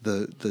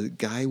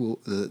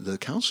 the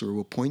counselor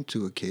will point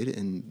to a kid,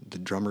 and the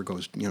drummer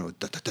goes, da,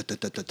 da, da, da,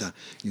 da, da, da.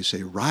 You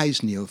say,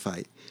 rise,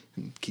 neophyte.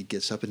 And he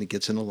gets up and he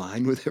gets in a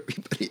line with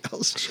everybody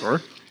else.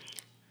 Sure.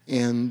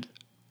 And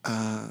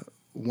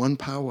one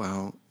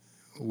powwow,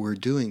 we're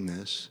doing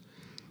this,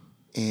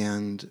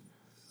 and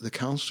the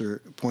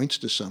counselor points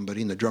to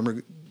somebody, and the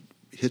drummer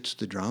hits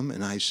the drum,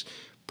 and I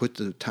put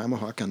the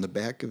tomahawk on the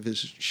back of his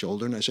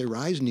shoulder, and I say,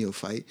 rise,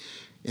 neophyte.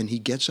 And he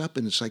gets up,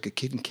 and it's like a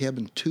kid in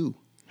cabin 2.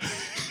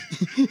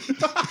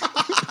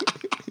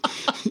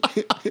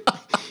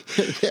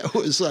 That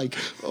was like,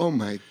 oh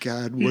my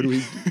God, what are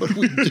we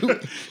doing?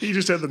 He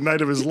just had the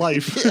night of his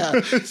life.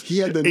 Yeah, he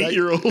had the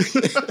 8-year-old.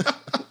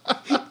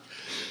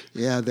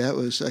 Yeah, that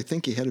was. I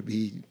think he had to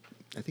be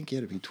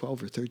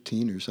 12 or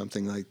 13 or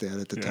something like that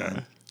at the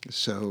time.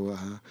 So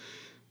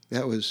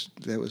that was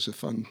a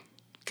fun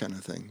kind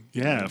of thing.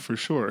 Yeah, for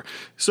sure.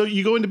 So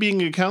you go into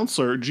being a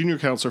counselor, junior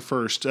counselor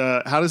first.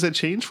 How does that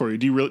change for you?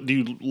 Do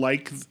you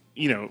like,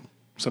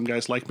 some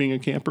guys like being a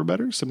camper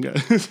better? Some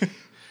guys.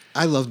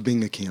 I loved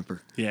being a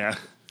camper. Yeah.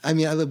 I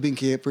love being a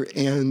camper,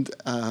 and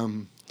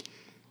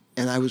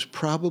I was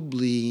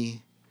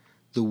probably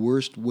the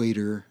worst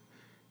waiter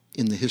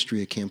in the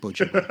history of Camp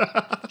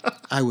Ojibwa.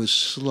 I was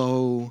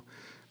slow.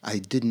 I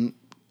didn't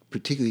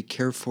particularly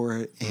care for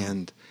it,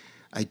 and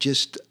I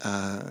just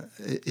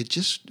it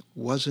just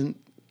wasn't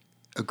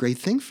a great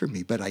thing for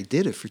me. But I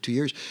did it for 2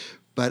 years.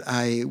 But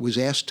I was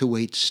asked to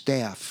wait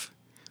staff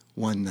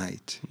one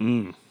night.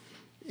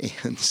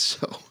 And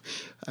so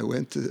I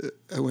went to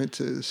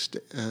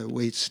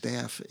wait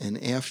staff,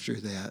 and after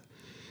that,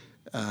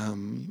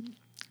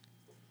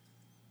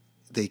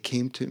 they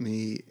came to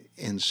me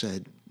and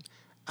said,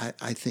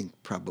 I think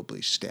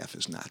probably staff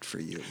is not for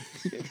you.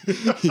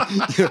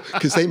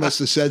 Because they must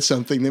have said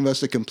something. They must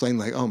have complained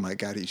like, oh, my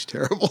God, he's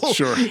terrible.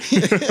 Sure.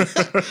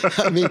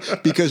 I mean,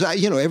 because,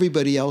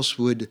 everybody else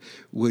would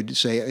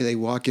say, they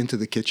walk into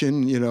the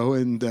kitchen,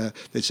 and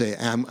they'd say,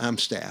 I'm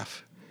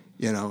staff.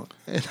 And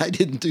I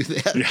didn't do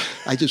that. Yeah.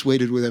 I just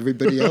waited with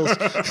everybody else.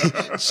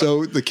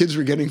 So the kids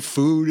were getting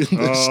food, and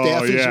the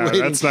staff is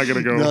waiting. That's not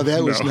going to go. No,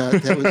 that was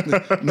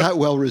not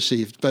well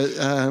received. But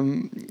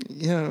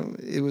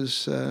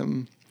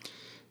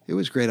it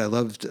was great. I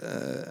loved.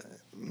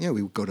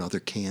 We would go to other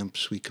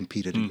camps. We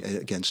competed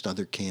against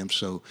other camps,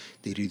 so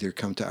they'd either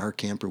come to our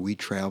camp or we'd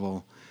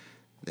travel.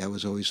 That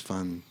was always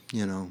fun.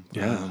 Yeah.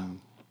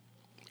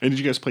 And did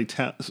you guys play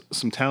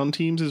some town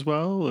teams as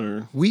well,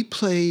 or? We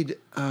played.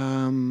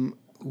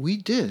 We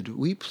did.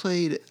 We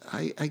played.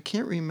 I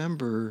can't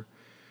remember.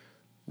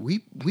 We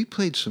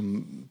played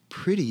some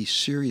pretty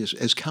serious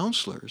as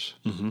counselors.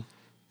 Mm-hmm.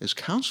 As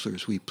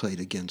counselors, we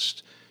played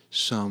against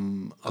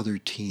some other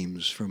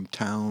teams from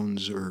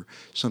towns or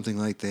something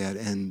like that,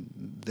 and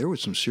there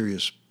was some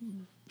serious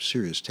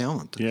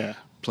talent. Yeah.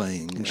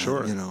 Playing. I'm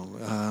sure.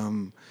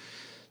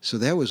 So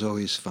that was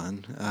always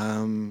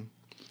fun.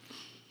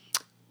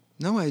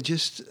 No, I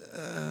just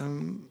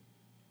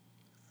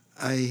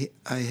I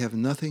have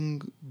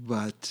nothing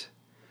but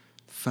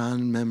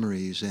fond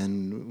memories,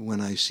 and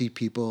when I see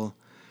people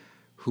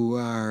who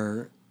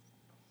are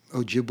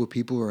Ojibwa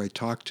people, or I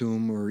talk to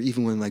them, or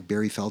even when like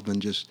Barry Feldman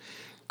just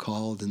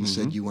called and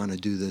said, "You want to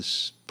do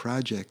this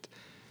project?"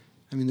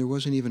 I mean, there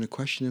wasn't even a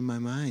question in my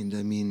mind.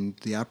 I mean,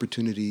 the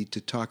opportunity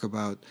to talk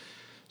about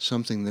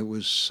something that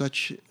was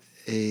such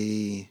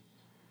a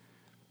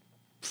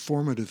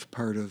formative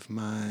part of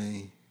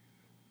my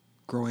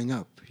growing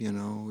up,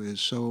 is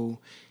so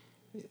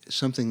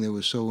something that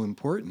was so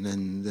important,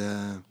 and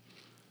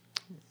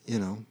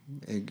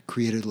it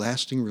created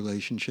lasting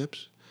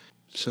relationships.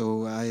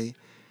 So I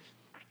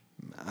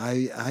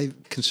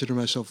consider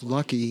myself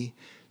lucky,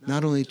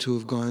 not only to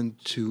have gone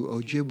to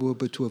Ojibwa,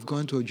 but to have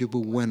gone to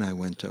Ojibwa when I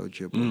went to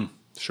Ojibwa.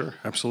 Sure,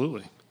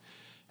 absolutely.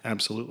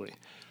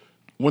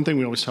 One thing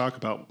we always talk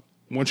about,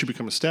 once you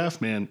become a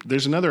staff man,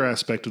 there's another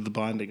aspect of the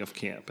bonding of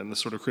camp and the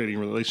sort of creating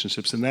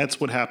relationships, and that's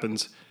what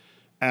happens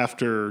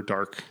after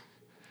dark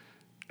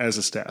as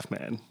a staff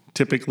man.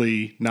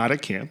 Typically not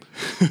at camp,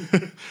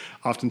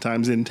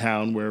 oftentimes in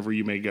town, wherever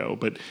you may go.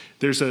 But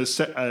there's a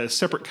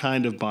separate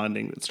kind of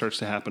bonding that starts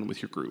to happen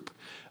with your group.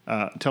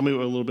 Tell me a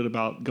little bit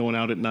about going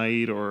out at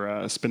night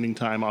or spending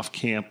time off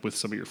camp with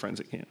some of your friends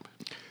at camp.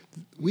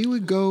 We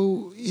would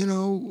go,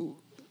 to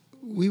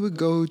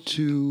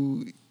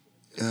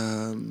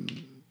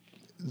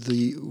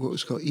what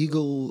was called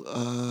Eagle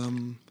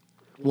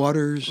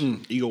Waters.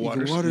 Eagle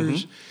Waters.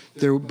 Mm-hmm.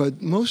 There,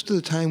 but most of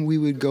the time we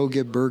would go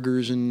get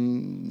burgers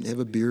and have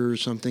a beer or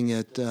something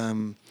at.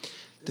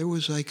 There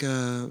was like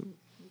a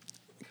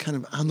kind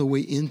of on the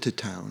way into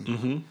town.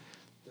 Mm-hmm.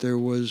 There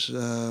was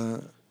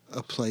a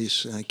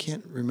place, and I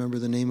can't remember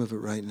the name of it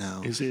right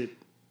now.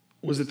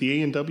 Was it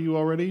the A&W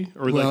already?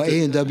 Or well,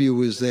 A&W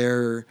was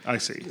there. I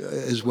see.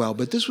 As well,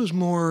 but this was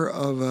more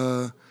of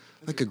a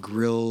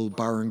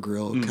bar and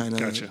grill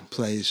kind of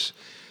place.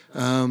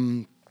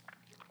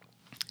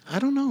 I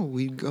don't know.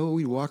 We'd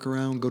walk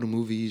around, go to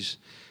movies,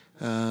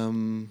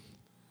 and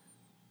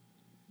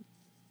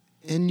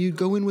you'd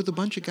go in with a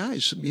bunch of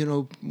guys,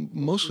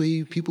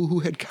 mostly people who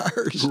had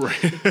cars.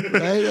 Right.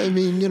 Right? I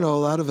mean, a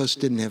lot of us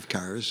didn't have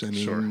cars. I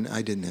mean, sure.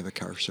 I didn't have a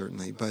car,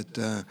 certainly. But,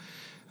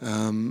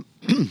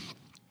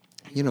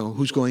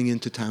 who's going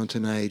into town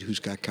tonight, who's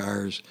got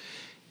cars,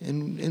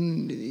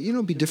 and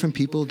be different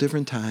people,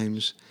 different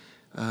times.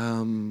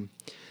 The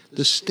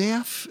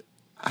staff,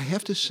 I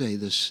have to say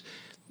this,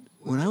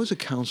 when I was a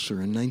counselor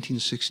in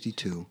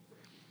 1962,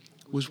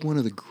 was one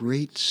of the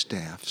great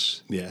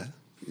staffs. Yeah.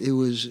 It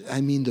was,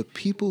 the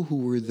people who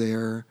were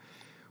there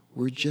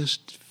were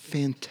just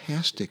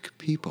fantastic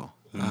people.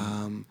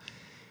 And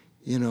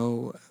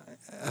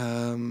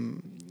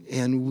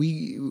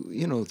we,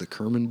 the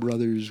Kerman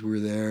brothers were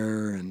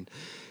there, and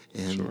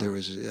sure. There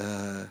was,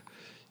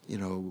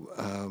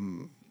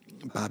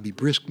 Bobby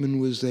Briskman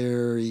was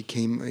there. He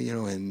came,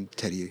 and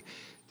Teddy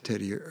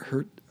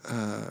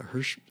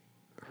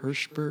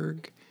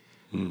Hirschberg.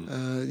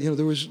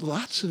 There was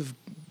lots of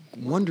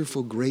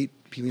wonderful, great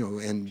people,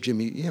 and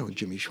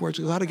Jimmy Schwartz.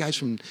 A lot of guys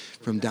from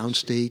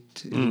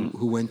downstate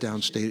who went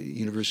downstate at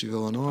University of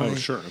Illinois. Oh,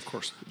 sure, of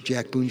course.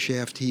 Jack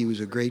Boonshaft, he was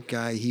a great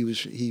guy. He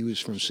was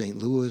from St.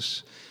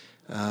 Louis.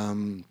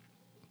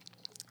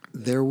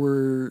 There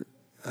were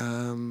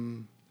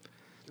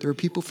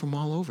people from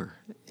all over,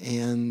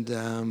 and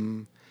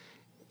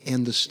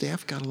the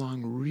staff got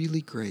along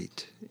really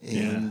great.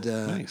 And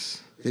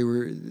nice. They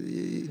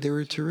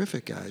were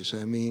terrific guys.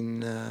 I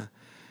mean, I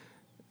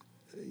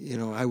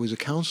was a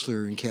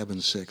counselor in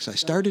Cabin 6. I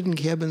started in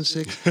Cabin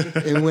 6,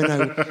 and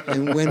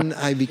when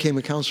I became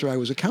a counselor, I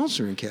was a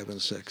counselor in Cabin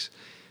 6.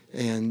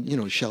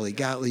 And, Shelley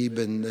Gottlieb,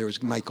 and there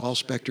was Mike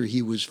Allspector.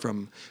 He was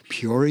from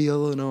Peoria,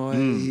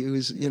 Illinois. He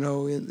was,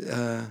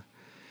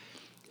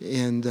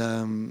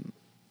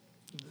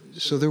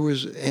 so there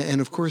was,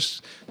 and of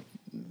course,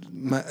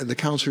 the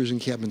counselors in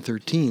Cabin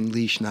 13,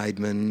 Lee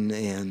Schneidman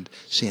and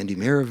Sandy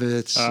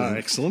Marovitz.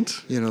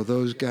 Excellent.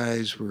 Those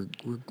guys were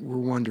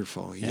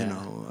wonderful,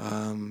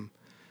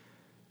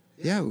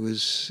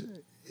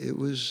 it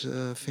was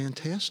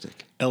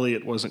fantastic.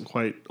 Elliot wasn't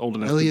quite old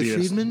enough Elliot to be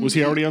Friedman? Was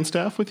he already on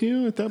staff with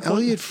you at that point?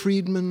 Elliot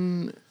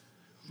Friedman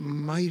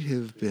might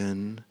have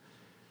been.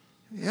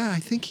 Yeah, I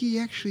think he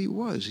actually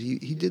was.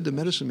 He did the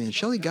Medicine Man.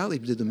 Shelley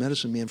Gottlieb did the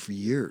Medicine Man for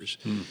years.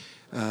 In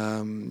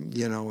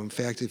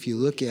fact, if you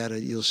look at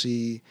it, you'll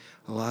see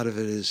a lot of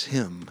it is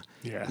him.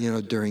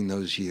 Yeah. During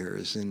those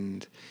years,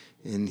 and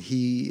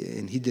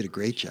he did a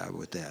great job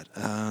with that.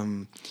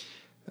 And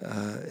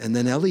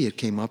then Elliot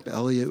came up.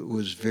 Elliot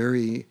was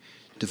very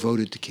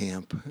devoted to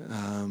camp,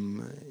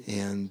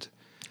 and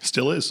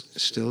still is.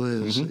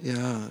 Mm-hmm.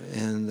 Yeah.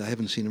 And I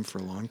haven't seen him for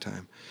a long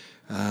time.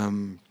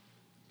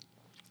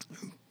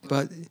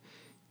 But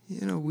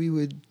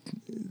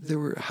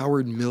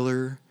Howard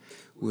Miller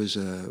was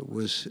a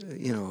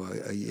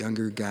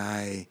younger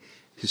guy,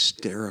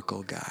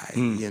 hysterical guy,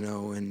 and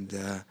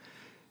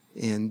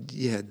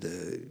you had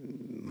the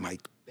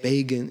Mike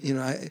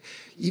Bagan,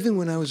 even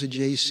when I was a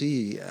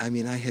JC, I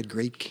had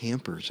great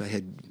campers. When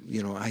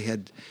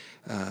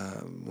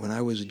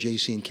I was a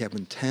JC in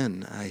Cabin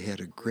 10, I had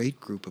a great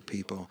group of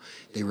people.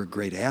 They were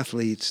great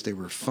athletes. They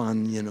were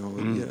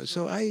fun,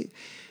 So I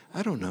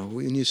don't know.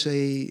 When you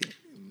say,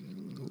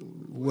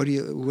 what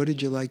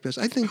did you like best?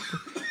 I think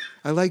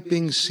I like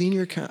being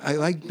I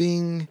like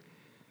being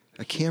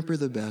a camper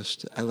the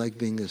best. I like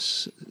being a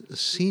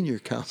senior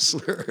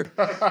counselor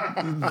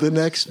the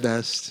next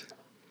best.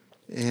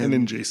 And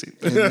then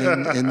JC.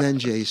 and then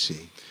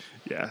JC.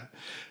 Yeah.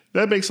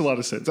 That makes a lot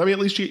of sense. At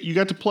least you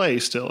got to play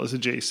still as a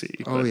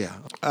JC. Oh, yeah.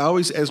 I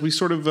always, as we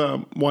sort of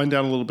wind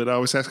down a little bit, I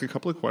always ask a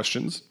couple of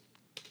questions.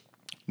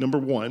 Number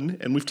one,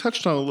 and we've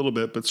touched on it a little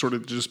bit, but sort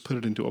of just put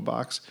it into a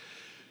box.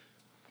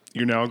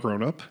 You're now a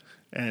grown-up,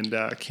 and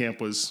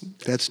camp was...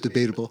 That's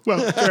debatable.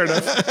 Well, fair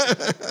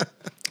enough.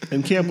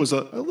 And camp was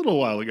a little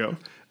while ago.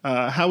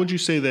 How would you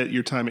say that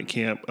your time at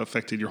camp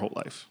affected your whole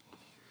life?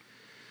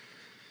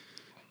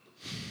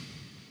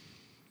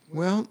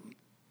 Well,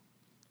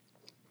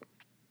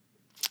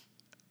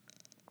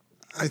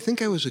 I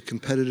think I was a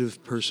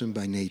competitive person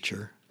by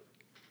nature,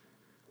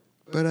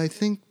 but I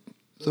think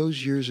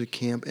those years at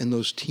camp and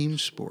those team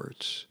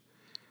sports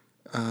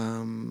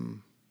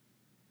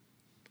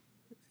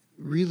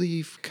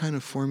really kind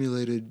of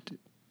formulated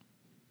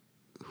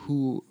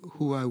who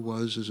I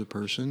was as a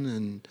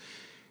person,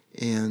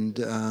 and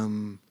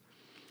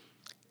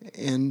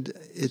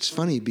it's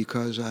funny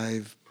because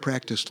I've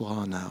practiced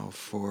law now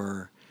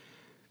for,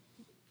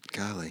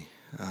 golly,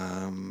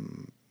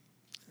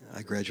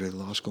 I graduated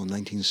law school in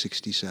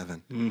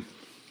 1967.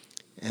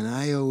 And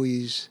I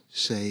always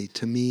say,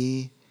 to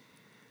me,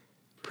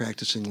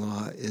 practicing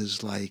law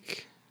is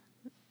like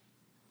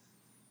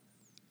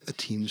a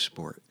team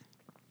sport.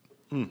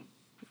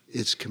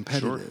 It's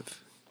competitive. Sure.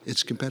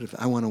 It's competitive.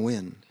 I want to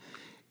win.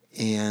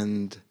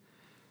 And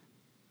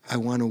I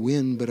want to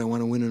win, but I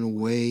want to win in a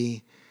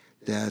way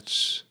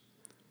that's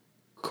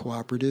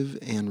cooperative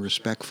and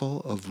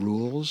respectful of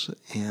rules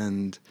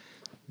and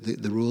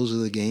the rules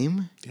of the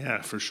game.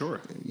 Yeah, for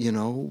sure.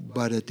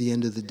 But at the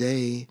end of the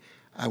day,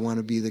 I want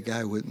to be the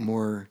guy with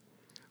more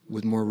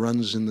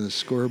runs in the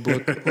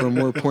scorebook or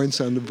more points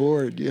on the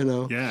board,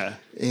 Yeah.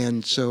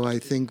 And so I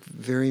think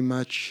very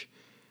much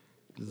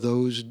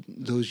those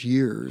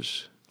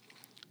years,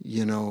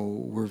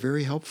 were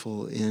very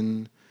helpful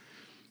in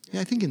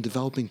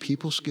developing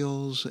people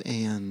skills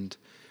and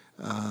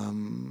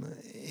learning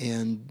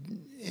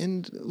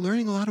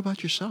a lot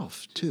about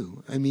yourself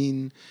too.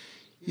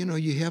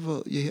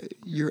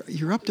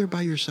 You're up there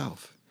by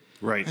yourself.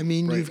 Right. Right.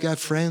 You've got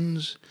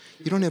friends.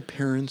 You don't have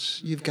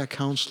parents. You've got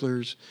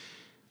counselors.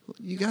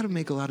 You got to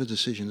make a lot of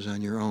decisions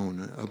on your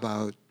own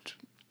about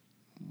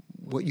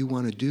what you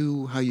want to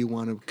do, how you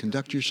want to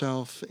conduct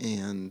yourself,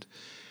 and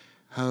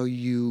how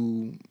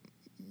you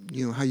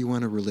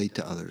want to relate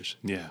to others.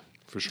 Yeah,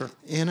 for sure.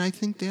 And I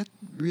think that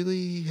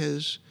really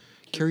has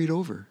carried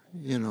over.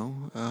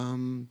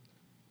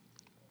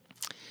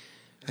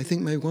 I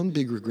think my one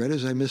big regret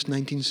is I missed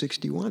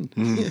 1961.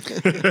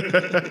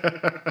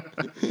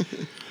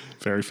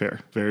 Very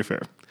fair. Very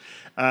fair.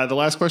 The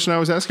last question I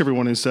always ask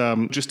everyone is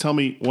just tell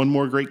me one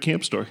more great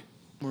camp story.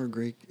 More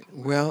great.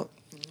 Well,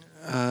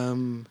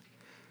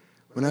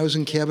 when I was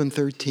in Cabin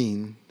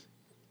 13,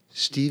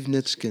 Steve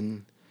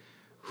Nitskin,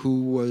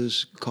 who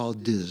was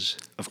called Diz.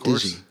 Of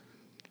course. Dizzy,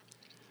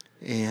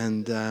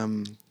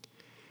 and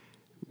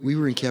we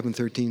were in Cabin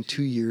 13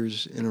 2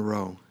 years in a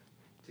row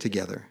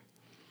together.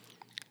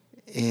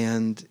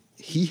 And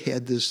he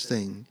had this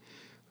thing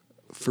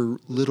for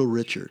Little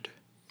Richard.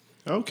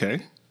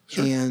 Okay.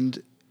 Sure.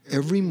 And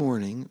every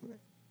morning,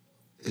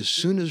 as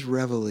soon as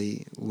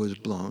Reveille was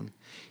blown,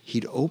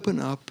 he'd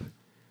open up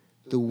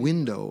the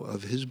window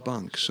of his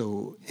bunk.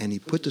 And he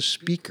put the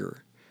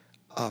speaker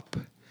up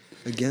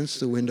against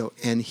the window,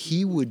 and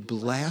he would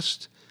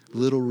blast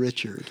Little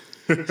Richard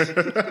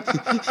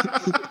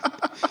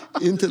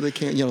into the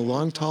can.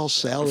 Long Tall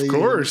Sally. Of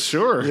course,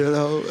 sure.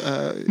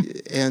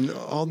 And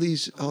all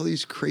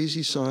these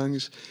crazy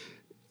songs,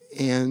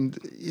 and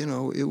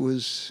it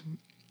was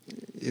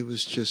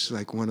just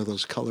like one of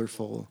those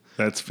colorful.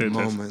 That's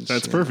fantastic. Moments.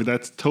 That's perfect.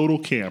 That's total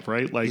camp,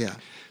 right? Like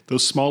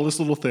those smallest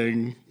little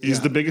thing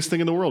is the biggest thing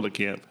in the world at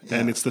camp,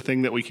 and it's the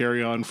thing that we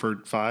carry on for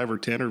 5 or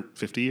 10 or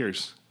 50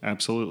 years.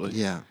 Absolutely.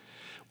 Yeah.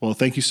 Well,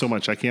 thank you so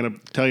much. I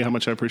can't tell you how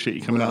much I appreciate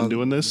you coming out and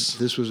doing this.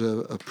 This was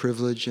a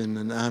privilege and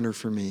an honor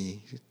for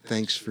me.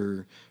 Thanks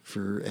for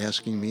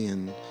asking me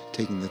and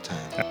taking the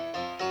time.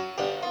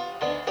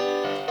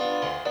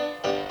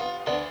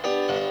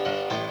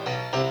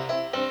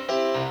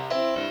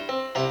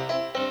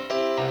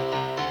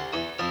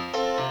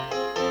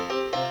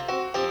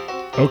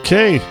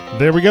 Okay,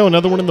 there we go.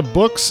 Another one in the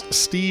books.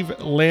 Steve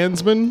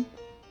Landsman.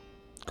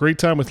 Great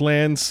time with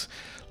Lands.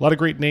 A lot of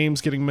great names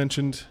getting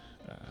mentioned.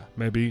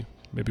 Maybe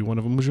one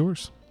of them was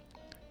yours.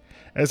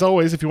 As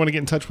always, if you want to get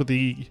in touch with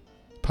the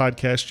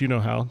podcast, you know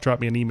how. Drop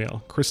me an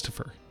email,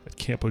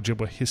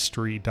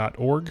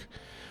 Christopher@CampOjibwaHistory.org,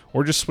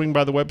 or just swing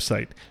by the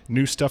website.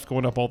 New stuff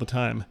going up all the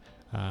time.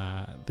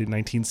 The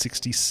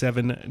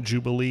 1967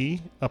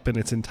 Jubilee up in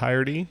its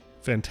entirety.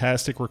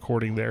 Fantastic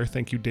recording there.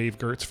 Thank you, Dave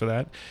Gertz, for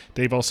that.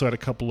 Dave also had a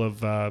couple of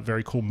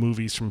very cool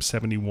movies from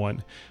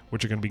 71,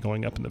 which are going to be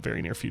going up in the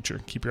very near future.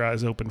 Keep your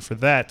eyes open for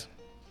that.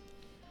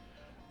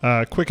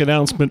 Quick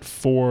announcement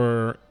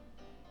for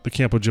the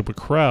Camp Ojibwa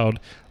crowd.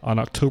 On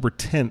October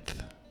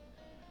 10th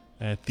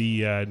at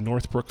the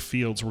Northbrook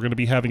Fields, we're going to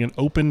be having an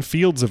open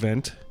fields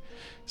event.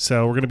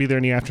 So we're going to be there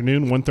in the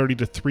afternoon, 1:30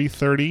 to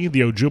 3:30.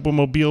 The Ojibwa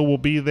Mobile will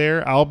be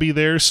there. I'll be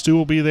there. Stu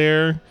will be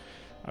there.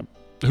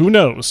 Who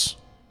knows?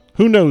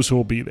 Who knows who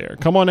will be there?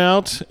 Come on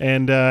out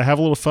and have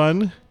a little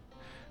fun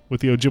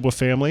with the Ojibwa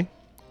family.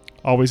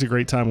 Always a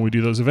great time when we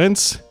do those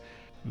events.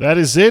 That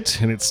is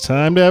it, and it's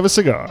time to have a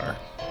cigar.